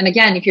 And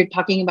again, if you're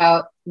talking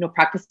about, you know,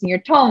 practicing your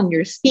tone,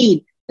 your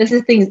speed, this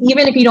is things,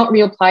 even if you don't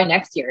reapply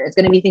next year, it's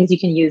going to be things you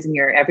can use in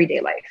your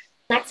everyday life.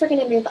 Next, we're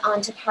going to move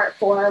on to part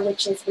 4,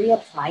 which is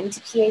reapplying to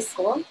PA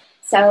school.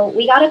 So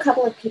we got a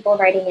couple of people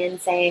writing in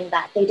saying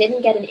that they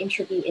didn't get an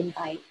interview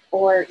invite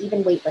or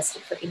even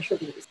waitlisted for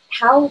interviews.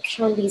 How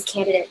can these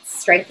candidates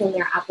strengthen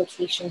their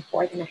application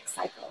for the next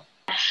cycle?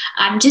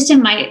 Just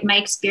in my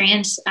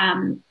experience,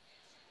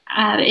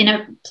 in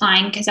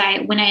applying, because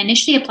when I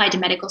initially applied to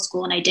medical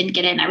school and I didn't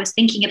get in, I was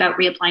thinking about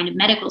reapplying to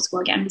medical school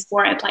again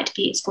before I applied to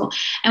PA school.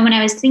 And when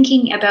I was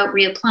thinking about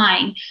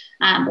reapplying,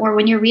 or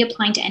when you're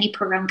reapplying to any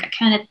program,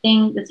 kind of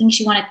thing, the things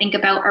you want to think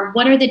about are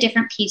what are the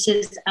different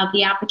pieces of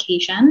the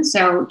application.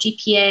 So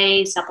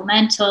GPA,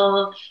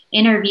 supplemental,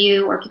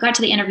 interview, or if you got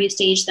to the interview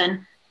stage,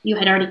 then you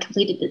had already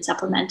completed the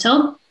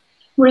supplemental.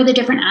 What are the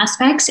different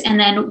aspects? And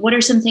then what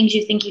are some things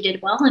you think you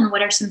did well? And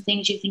what are some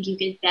things you think you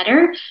did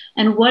better?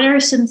 And what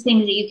are some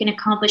things that you can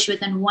accomplish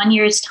within 1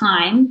 year's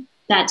time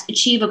that's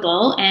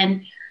achievable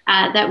and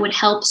that would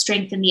help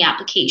strengthen the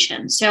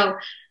application? So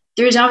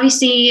there's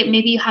obviously,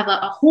 maybe you have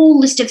a whole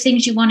list of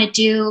things you want to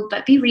do,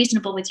 but be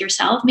reasonable with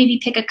yourself. Maybe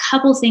pick a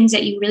couple things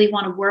that you really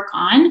want to work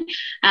on,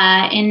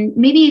 and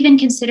maybe even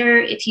consider,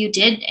 if you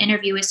did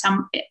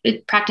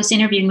practice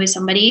interviewing with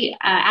somebody,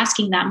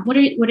 asking them, what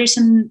are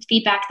some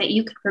feedback that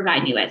you could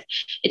provide me with?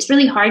 It's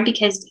really hard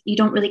because you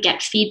don't really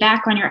get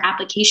feedback on your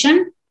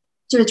application.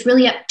 So it's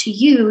really up to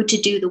you to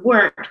do the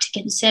work to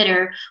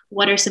consider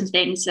what are some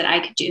things that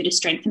I could do to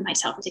strengthen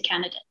myself as a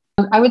candidate.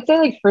 I would say,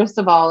 like, first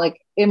of all,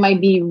 like, it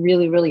might be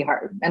really, really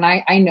hard. And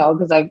I know,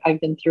 because I've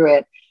been through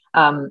it.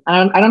 I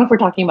don't know if we're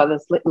talking about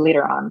this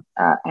later on,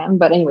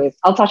 but anyways,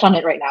 I'll touch on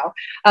it right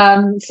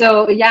now.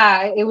 So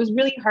yeah, it was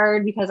really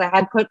hard because I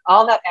had put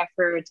all that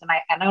effort, and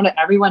I know that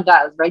everyone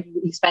does, right?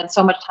 You spend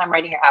so much time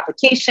writing your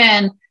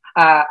application,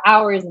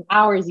 hours and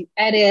hours, you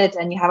edit,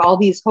 and you have all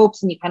these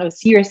hopes, and you kind of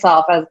see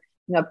yourself as,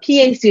 you know, a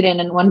PA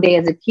student, and one day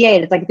as a PA,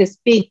 it's like this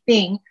big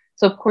thing.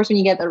 So of course, when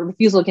you get the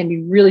refusal, it can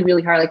be really,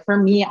 really hard. Like for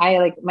me,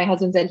 my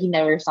husband said he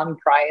never saw me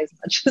cry as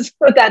much as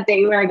that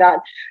day where I got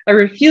a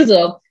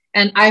refusal.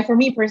 And for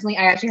me personally,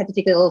 I actually had to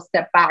take a little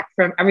step back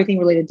from everything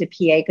related to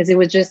PA, because it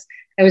was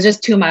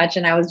just too much,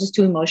 and I was just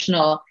too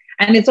emotional.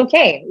 And it's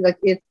okay. Like,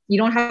 you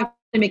don't have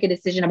to make a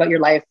decision about your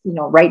life, you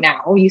know, right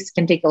now. You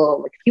can take a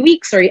few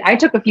weeks, or I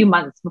took a few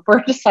months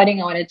before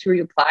deciding I wanted to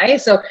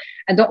reapply. So,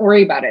 and don't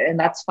worry about it. And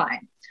that's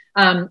fine.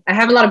 I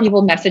have a lot of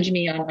people message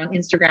me on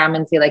Instagram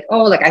and say, like,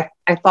 oh, like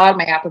I thought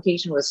my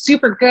application was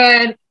super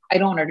good. I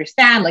don't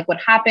understand, like,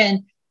 what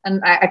happened.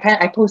 And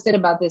I posted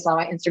about this on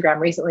my Instagram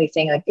recently,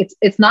 saying, like,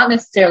 it's not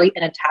necessarily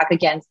an attack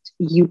against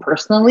you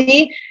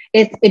personally.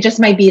 It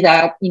just might be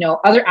that, you know,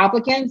 other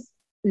applicants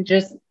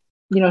just,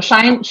 you know,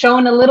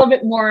 shown a little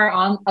bit more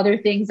on other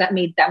things that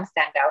made them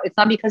stand out. It's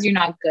not because you're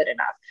not good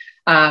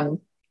enough.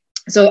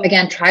 So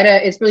again,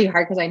 it's really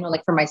hard, because I know,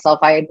 like, for myself,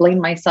 I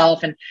blamed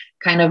myself and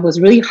kind of was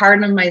really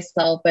hard on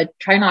myself, but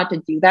try not to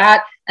do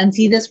that, and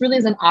see this really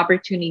as an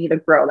opportunity to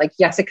grow. Like,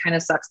 yes, it kind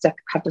of sucks to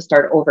have to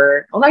start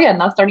over. Oh yeah,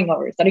 not starting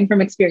over, starting from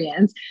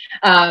experience,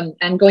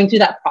 and going through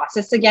that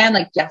process again.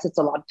 Like, yes, it's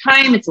a lot of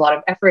time, it's a lot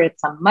of effort,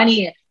 it's some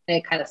money, and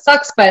it kind of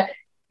sucks, but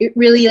it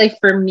really, like,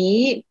 for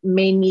me,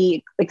 made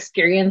me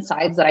experience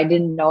sides that I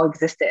didn't know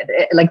existed.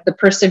 Like the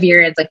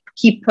perseverance, like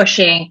keep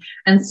pushing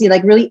and see,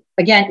 like, really,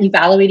 again,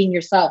 evaluating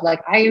yourself.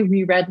 Like, I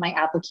reread my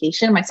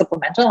application, my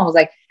supplemental, and I was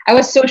like, I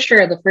was so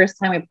sure the first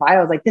time I applied,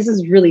 I was like, this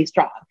is really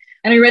strong.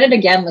 And I read it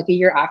again like a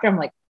year after. I'm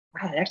like,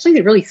 wow,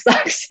 it really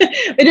sucks.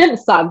 It didn't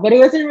suck, but it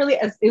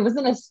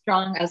wasn't as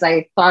strong as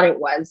I thought it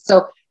was.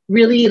 So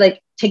really, like,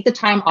 take the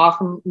time off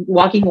from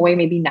walking away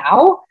maybe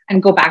now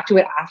and go back to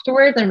it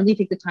afterwards, and really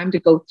take the time to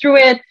go through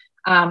it,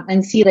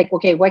 and see, like,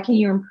 okay, what can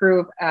you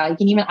improve? You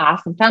can even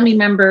ask some family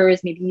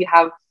members. Maybe you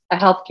have a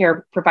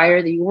healthcare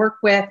provider that you work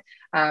with.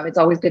 It's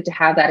always good to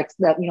have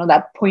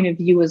that point of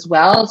view as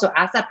well. So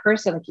ask that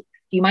person, like, do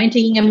you mind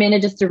taking a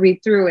minute just to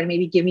read through and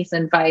maybe give me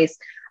some advice?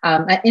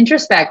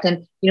 Introspect.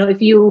 And,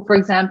 if you, for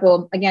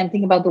example, again,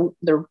 think about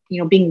the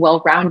being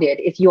well-rounded.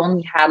 If you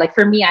only had, like,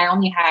 for me, I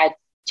only had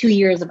 2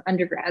 years of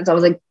undergrad. So I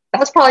was like,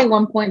 that's probably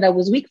one point that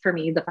was weak for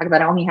me. The fact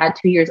that I only had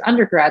 2 years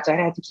undergrad. So I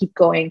had to keep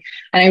going.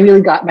 And I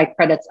really got my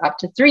credits up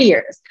to 3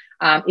 years.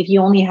 If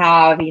you only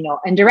have,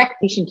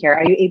 indirect patient care,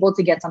 are you able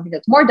to get something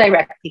that's more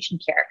direct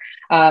patient care?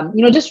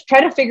 Just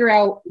try to figure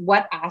out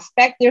what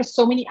aspect. There's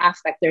so many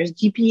aspects. There's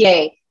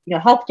GPA,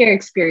 healthcare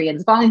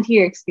experience,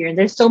 volunteer experience.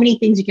 There's so many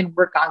things you can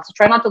work on. So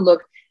try not to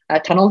look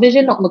tunnel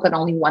vision. Don't look at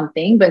only one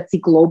thing, but see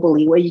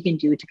globally what you can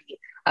do to be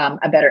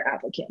a better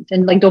applicant.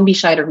 And, like, don't be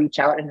shy to reach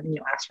out and,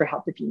 ask for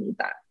help if you need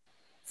that.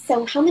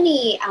 So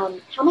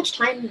how much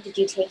time did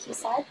you take, you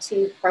said,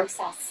 to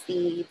process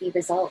the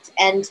result?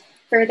 And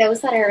for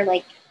those that are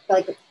like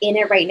in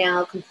it right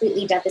now,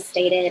 completely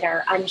devastated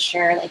or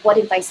unsure, like, what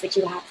advice would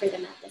you have for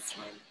them at this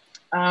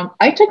time?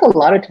 I took a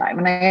lot of time,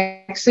 and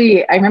I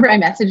remember I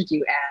messaged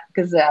you, Anne,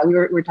 because we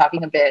were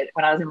talking a bit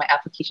when I was in my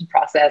application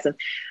process, and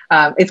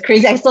it's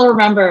crazy. I still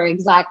remember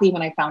exactly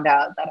when I found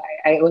out that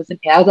I was at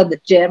the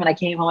gym and I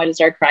came home. I just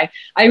started crying.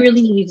 I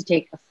really needed to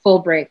take a full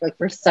break, like,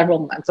 for several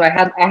months. So I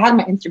had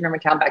my Instagram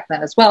account back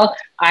then as well.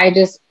 I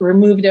just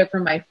removed it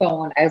from my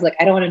phone. I was like,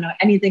 I don't want to know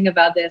anything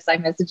about this. I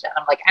messaged Anne.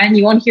 I'm like, Anne,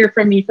 you won't hear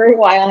from me for a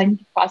while. I need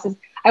to process.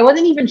 I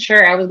wasn't even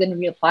sure I was going to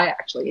reapply,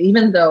 actually,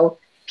 even though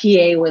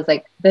PA was,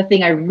 like, the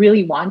thing I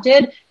really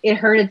wanted. It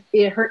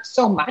hurt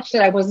so much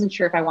that I wasn't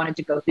sure if I wanted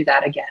to go through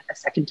that again a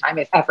second time,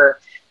 if ever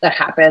that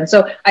happened.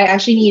 So I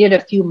actually needed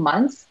a few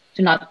months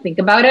to not think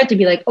about it, to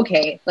be like,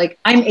 okay, like,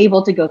 I'm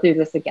able to go through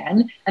this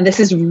again. And this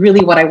is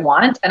really what I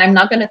want. And I'm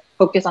not going to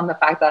focus on the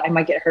fact that I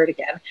might get hurt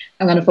again.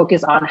 I'm going to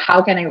focus on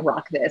how can I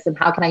rock this and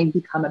how can I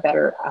become a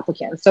better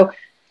applicant. So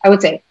I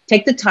would say,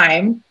 take the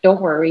time. Don't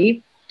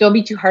worry. Don't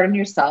be too hard on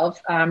yourself.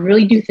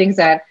 Really do things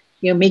that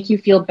make you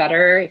feel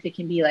better. If it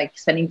can be, like,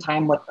 spending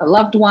time with a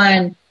loved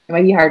one. It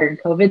might be harder in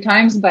COVID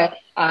times, but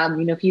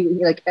if you,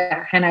 like,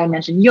 Hannah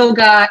mentioned,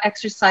 yoga,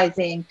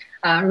 exercising,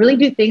 really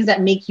do things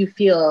that make you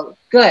feel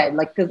good.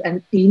 Like,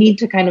 and you need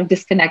to kind of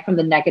disconnect from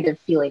the negative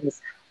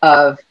feelings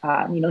of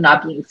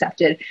not being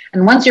accepted.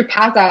 And once you're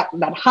past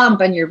that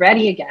hump and you're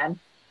ready again,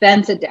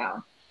 then sit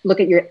down,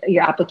 look at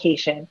your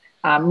application,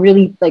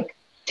 really, like,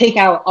 take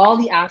out all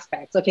the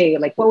aspects. Okay,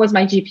 like, what was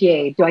my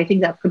GPA? Do I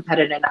think that's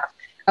competitive enough?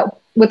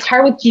 What's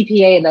hard with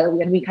GPA,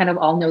 and we kind of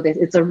all know this,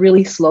 it's a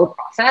really slow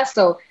process.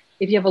 So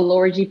if you have a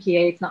lower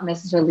GPA, it's not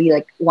necessarily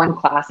like one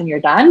class and you're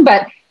done.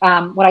 But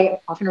what I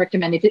often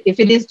recommend, if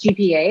it is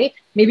GPA,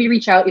 maybe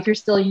reach out. If you're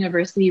still in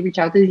university, reach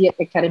out to the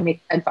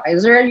academic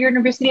advisor at your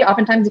university.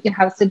 Oftentimes you can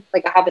have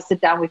a sit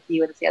down with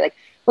you and say, like,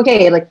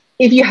 okay, like,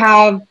 if you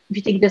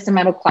take this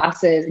amount of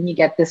classes and you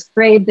get this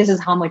grade, this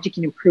is how much you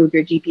can improve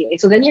your GPA.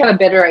 So then you have a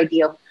better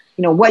idea of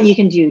what you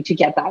can do to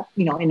get that,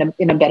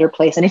 in a better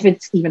place, and if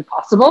it's even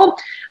possible.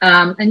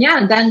 And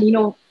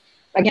then,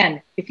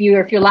 again, if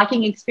you're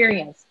lacking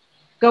experience,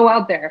 go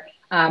out there.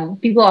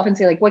 People often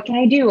say, like, what can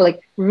I do?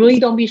 Like, really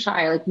don't be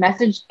shy. Like,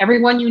 message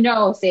everyone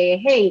say,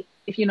 hey,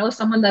 if you know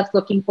someone that's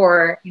looking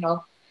for,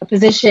 a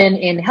position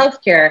in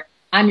healthcare,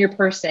 I'm your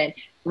person.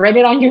 Write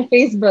it on your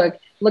Facebook.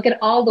 Look at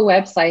all the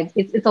websites.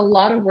 It's a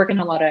lot of work and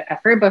a lot of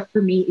effort, but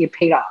for me, it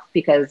paid off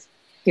because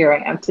here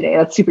I am today.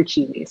 That's super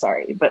cheesy,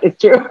 sorry, but it's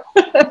true.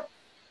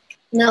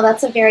 No,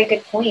 that's a very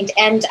good point.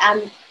 And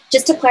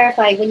just to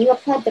clarify, when you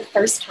applied the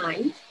first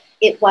time,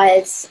 it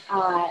was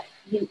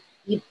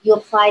you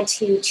applied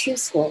to 2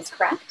 schools,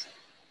 correct?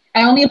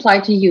 I only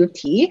applied to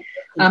UofT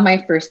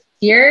my first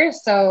year.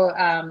 So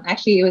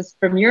actually, it was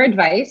from your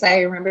advice.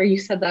 I remember you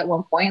said that at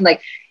one point,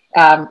 like,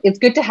 it's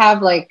good to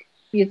have, like,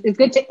 it's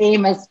good to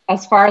aim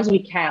as far as we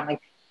can.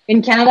 Like,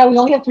 in Canada, we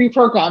only have 3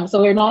 programs.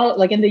 So we're not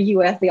like in the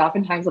US, they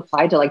oftentimes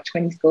apply to like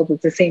 20 schools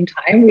at the same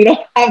time. We don't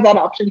have that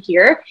option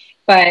here.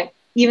 But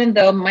even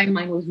though my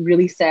mind was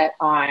really set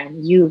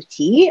on U of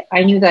T,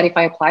 I knew that if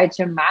I applied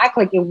to MAC,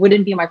 like, it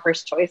wouldn't be my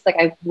first choice. Like,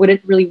 I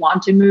wouldn't really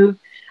want to move,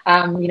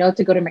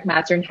 to go to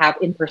McMaster and have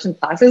in-person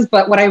classes.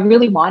 But what I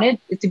really wanted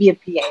is to be a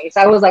PA.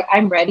 So I was like,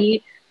 I'm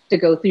ready to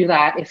go through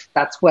that if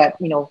that's what,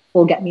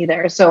 will get me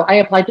there. So I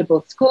applied to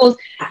both schools,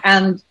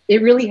 and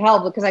it really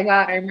helped because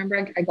I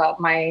remember I got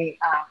my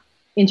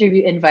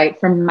interview invite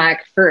from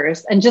MAC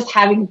first, and just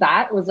having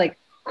that was like,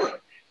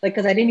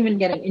 because I didn't even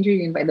get an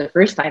interview invite the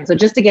first time. So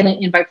just to get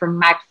an invite from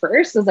MAC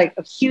first was like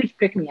a huge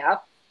pick me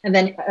up. and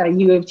then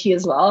U of T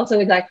as well. So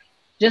it's like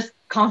just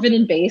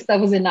confident base, that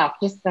was enough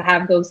just to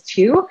have those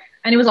two.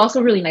 And it was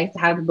also really nice to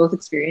have both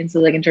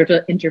experiences, like in terms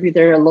of interview,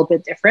 they're a little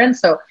bit different.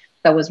 So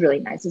that was really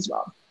nice as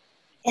well.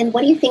 And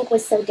what do you think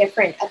was so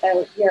different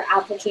about your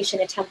application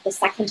attempt the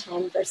second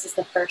time versus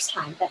the first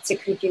time that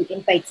secured you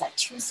invites at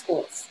 2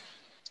 schools?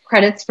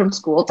 Credits from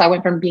school. So I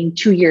went from being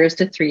 2 years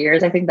to 3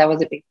 years. I think that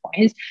was a big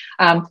point.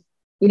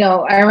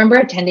 I remember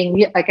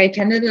attending, I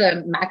attended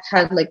Max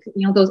had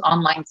those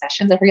online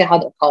sessions. I forget how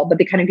they're called, but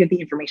they kind of give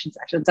the information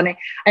sessions. And I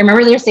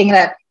remember they were saying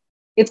that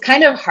it's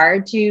kind of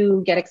hard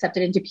to get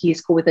accepted into PA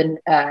school with an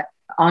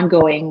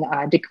ongoing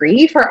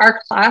degree. For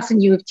our class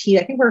in U of T,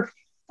 I think we're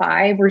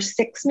 5 or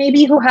 6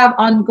 maybe who have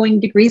ongoing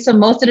degrees. So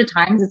most of the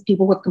times it's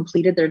people who have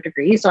completed their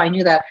degree. So I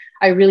knew that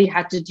I really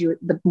had to do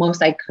the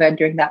most I could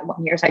during that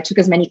 1 year. So I took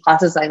as many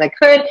classes as I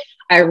could.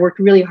 I worked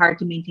really hard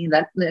to maintain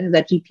that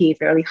GPA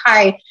fairly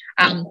high.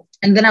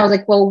 And then I was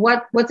like, well,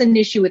 what's an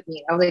issue with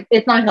me? I was like,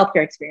 it's not a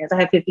healthcare experience. I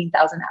have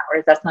 15,000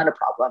 hours. That's not a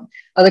problem.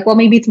 I was like, well,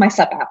 maybe it's my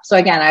SUP app. So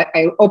again,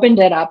 I opened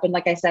it up. And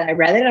like I said, I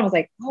read it and I was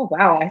like, oh,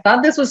 wow, I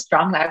thought this was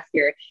strong last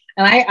year.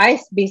 And I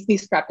basically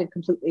scrapped it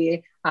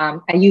completely. I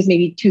used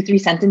maybe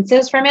 2-3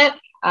 sentences from it,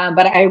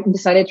 but I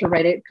decided to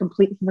write it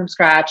completely from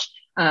scratch.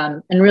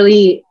 And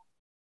really,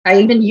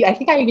 I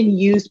think I even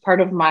used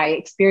part of my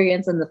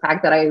experience and the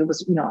fact that I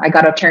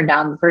got to turn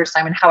down the first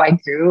time and how I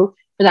grew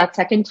for that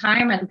second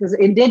time. And because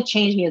it did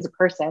change me as a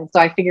person. So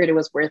I figured it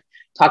was worth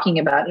talking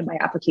about in my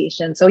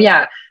application. So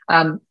yeah,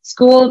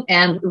 school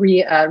and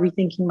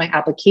rethinking my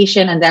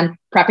application and then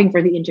prepping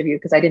for the interview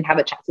because I didn't have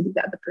a chance to do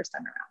that the first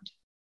time around.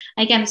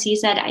 Like MC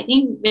said, I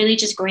think really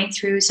just going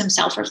through some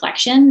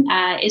self-reflection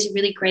is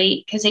really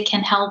great because it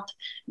can help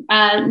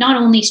not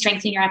only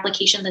strengthen your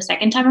application the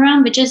second time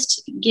around, but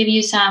just give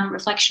you some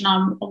reflection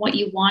on what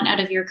you want out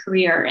of your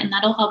career. And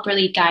that'll help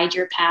really guide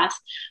your path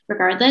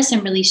regardless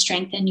and really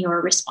strengthen your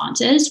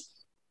responses.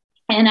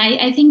 And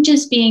I think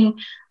just being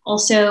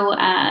also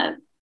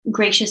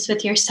gracious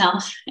with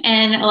yourself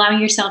and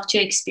allowing yourself to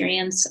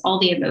experience all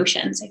the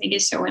emotions, I think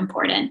is so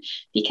important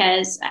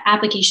because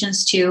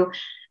applications to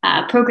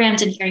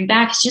programs and hearing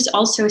back is just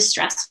also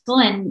stressful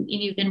and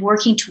you've been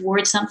working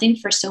towards something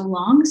for so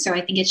long. So I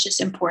think it's just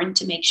important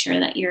to make sure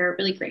that you're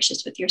really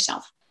gracious with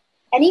yourself.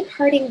 Any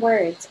parting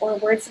words or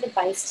words of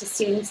advice to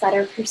students that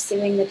are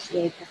pursuing the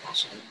PA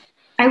profession?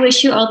 I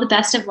wish you all the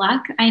best of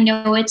luck. I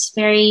know it's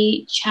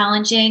very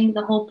challenging.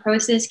 The whole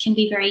process can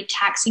be very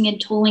taxing and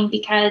tolling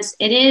because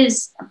it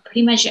is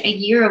pretty much a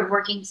year of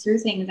working through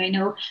things. I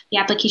know the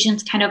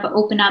applications kind of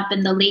open up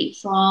in the late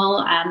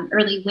fall,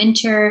 early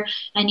winter,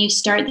 and you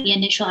start the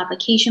initial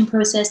application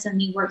process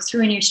and you work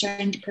through and you're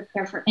starting to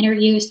prepare for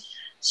interviews.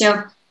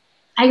 So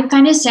I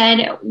kind of said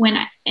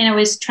I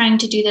was trying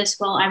to do this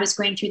while I was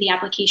going through the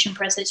application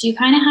process, you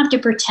kind of have to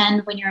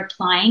pretend when you're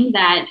applying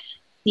that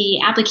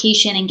the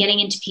application and getting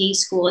into PA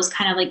school is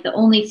kind of like the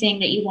only thing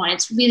that you want.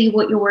 It's really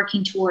what you're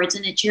working towards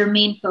and it's your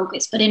main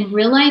focus. But in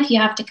real life, you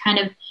have to kind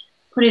of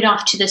put it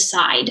off to the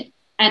side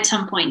at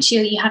some point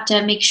too. You have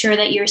to make sure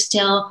that you're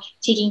still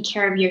taking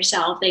care of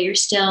yourself, that you're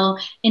still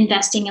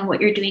investing in what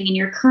you're doing in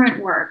your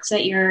current work,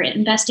 that you're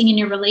investing in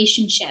your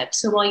relationship.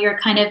 So while you're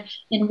kind of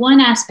in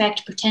one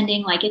aspect,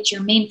 pretending like it's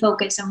your main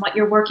focus and what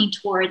you're working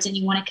towards, and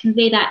you want to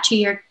convey that to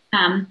your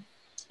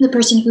the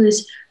person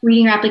who's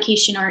reading your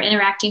application or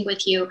interacting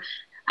with you,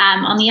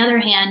 on the other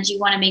hand, you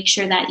want to make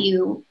sure that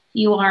you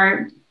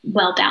are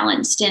well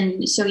balanced,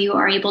 and so you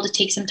are able to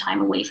take some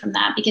time away from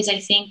that. Because I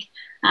think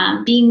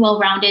being well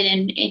rounded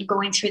and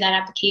going through that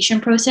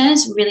application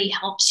process really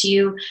helps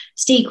you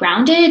stay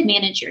grounded,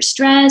 manage your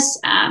stress.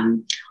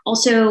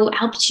 Also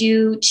helps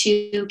you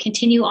to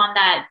continue on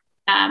that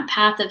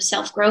path of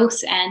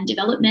self-growth and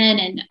development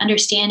and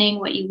understanding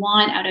what you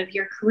want out of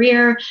your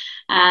career.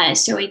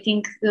 So I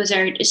think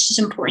it's just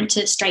important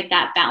to strike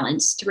that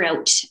balance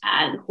throughout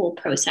the whole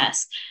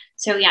process.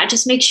 So yeah,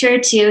 just make sure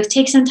to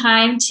take some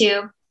time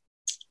to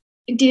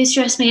do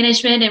stress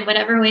management in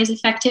whatever way is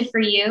effective for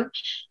you.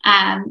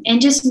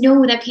 And just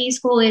know that PA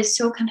school is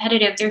so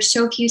competitive. There's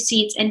so few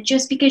seats. And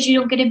just because you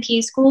don't get in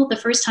PA school the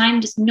first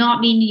time does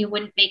not mean you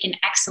wouldn't make an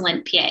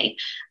excellent PA.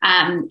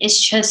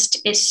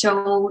 It's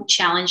so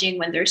challenging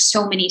when there's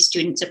so many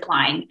students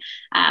applying.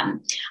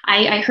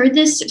 I heard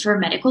this for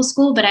medical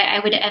school, but I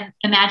would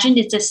imagine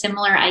it's a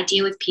similar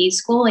idea with PA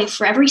school. Like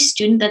for every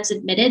student that's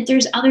admitted,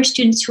 there's other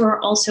students who are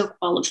also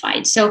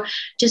qualified. So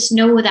just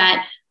know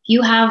that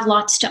you have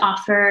lots to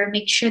offer.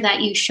 Make sure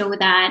that you show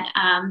that,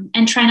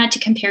 and try not to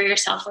compare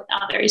yourself with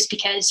others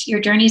because your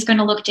journey is going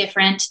to look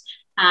different.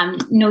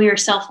 Know your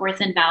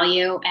self-worth and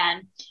value,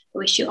 and I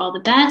wish you all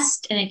the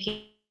best. And if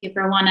you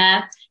ever want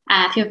to,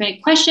 if you have any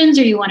questions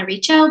or you want to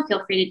reach out,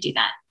 feel free to do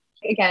that.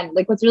 Again,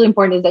 like what's really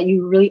important is that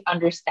you really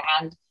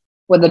understand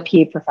what the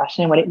PA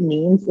profession, what it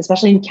means,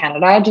 especially in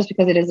Canada, just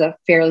because it is a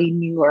fairly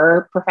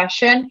newer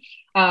profession.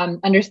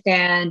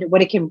 Understand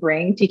what it can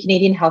bring to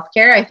Canadian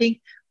healthcare. I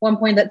think one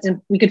point that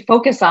we could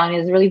focus on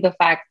is really the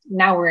fact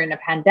now we're in a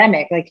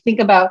pandemic. Like think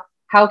about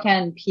how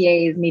can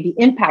PAs maybe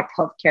impact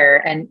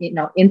healthcare and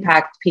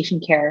impact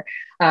patient care.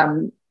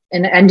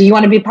 and do you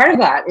want to be part of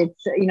that?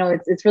 It's,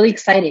 it's really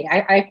exciting.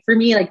 For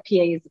me, like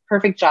PA is the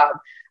perfect job.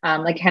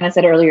 Like Hannah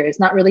said earlier, it's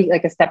not really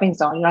like a stepping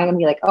stone. You're not going to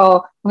be like, oh,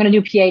 I'm going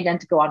to do PA then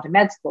to go on to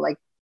med school. Like,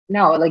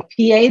 no, like PA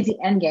is the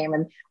end game.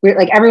 And we're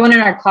like, everyone in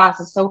our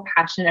class is so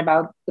passionate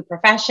about the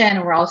profession,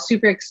 and we're all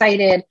super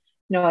excited,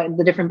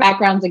 the different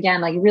backgrounds. Again,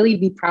 like really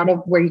be proud of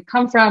where you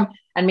come from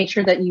and make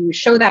sure that you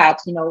show that,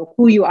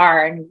 who you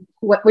are and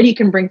what you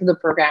can bring to the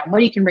program,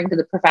 what you can bring to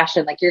the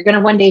profession. Like you're going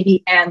to one day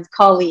be Anne's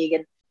colleague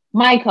and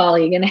my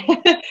colleague and,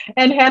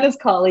 and Hannah's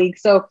colleague.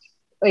 So,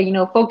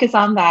 focus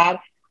on that.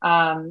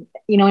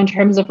 In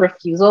terms of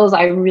refusals,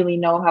 I really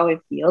know how it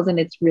feels and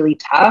it's really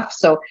tough.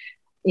 So,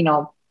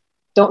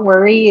 don't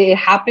worry, it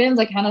happens.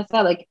 Like Hannah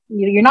said, like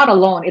you're not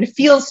alone. It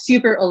feels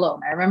super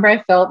alone. I remember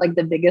I felt like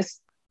the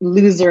biggest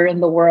loser in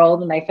the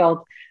world, and I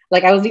felt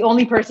like I was the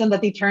only person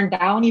that they turned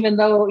down, even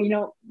though,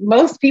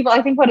 most people,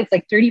 I think it's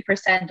like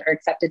 30% are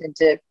accepted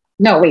into,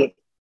 no, wait,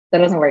 that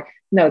doesn't work.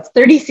 No, it's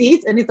 30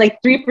 seats and it's like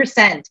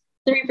 3%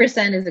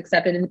 is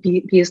accepted in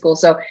the PA school.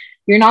 So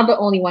you're not the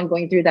only one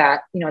going through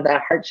that,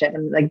 that hardship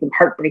and like the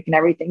heartbreak and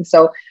everything.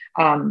 So,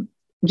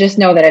 just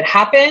know that it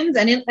happens,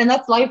 and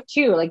that's life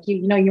too. Like,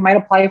 you might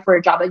apply for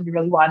a job that you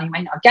really want, and you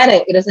might not get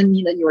it. It doesn't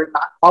mean that you were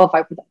not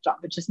qualified for that job.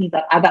 It just means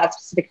that at that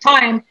specific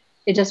time,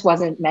 it just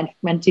wasn't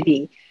meant to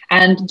be.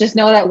 And just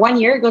know that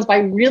 1 year goes by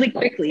really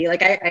quickly.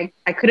 Like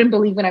I couldn't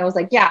believe when I was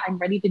like, yeah, I'm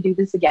ready to do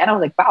this again. I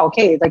was like, wow,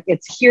 okay, like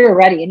it's here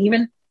already. And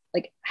even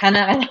like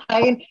Hannah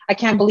and I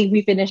can't believe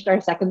we finished our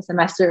second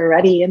semester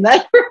already, and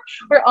that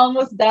we're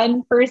almost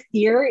done first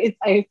year.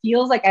 It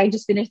feels like I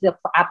just finished the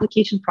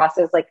application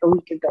process like a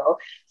week ago.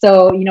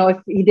 So, if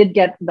you did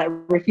get that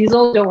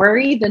refusal, don't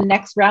worry, the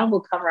next round will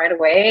come right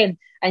away,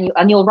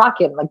 and you'll rock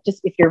it. Like,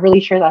 just if you're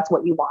really sure that's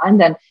what you want,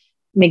 then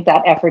make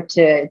that effort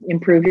to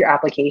improve your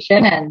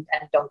application and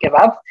don't give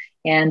up.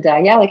 And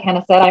like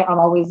Hannah said, I'm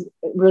always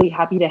really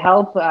happy to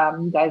help.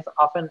 You guys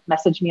often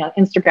message me on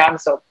Instagram,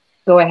 so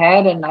go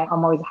ahead, and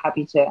I'm always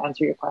happy to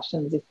answer your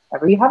questions if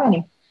ever you have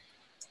any.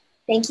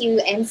 Thank you,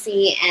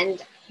 MC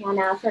and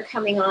Hannah, for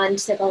coming on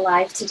to the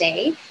live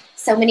today.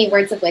 So many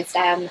words of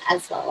wisdom,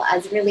 as well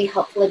as really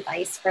helpful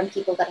advice from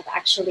people that have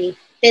actually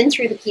been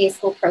through the PA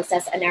school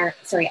process and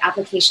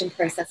application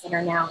process and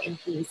are now in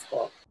PA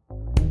school.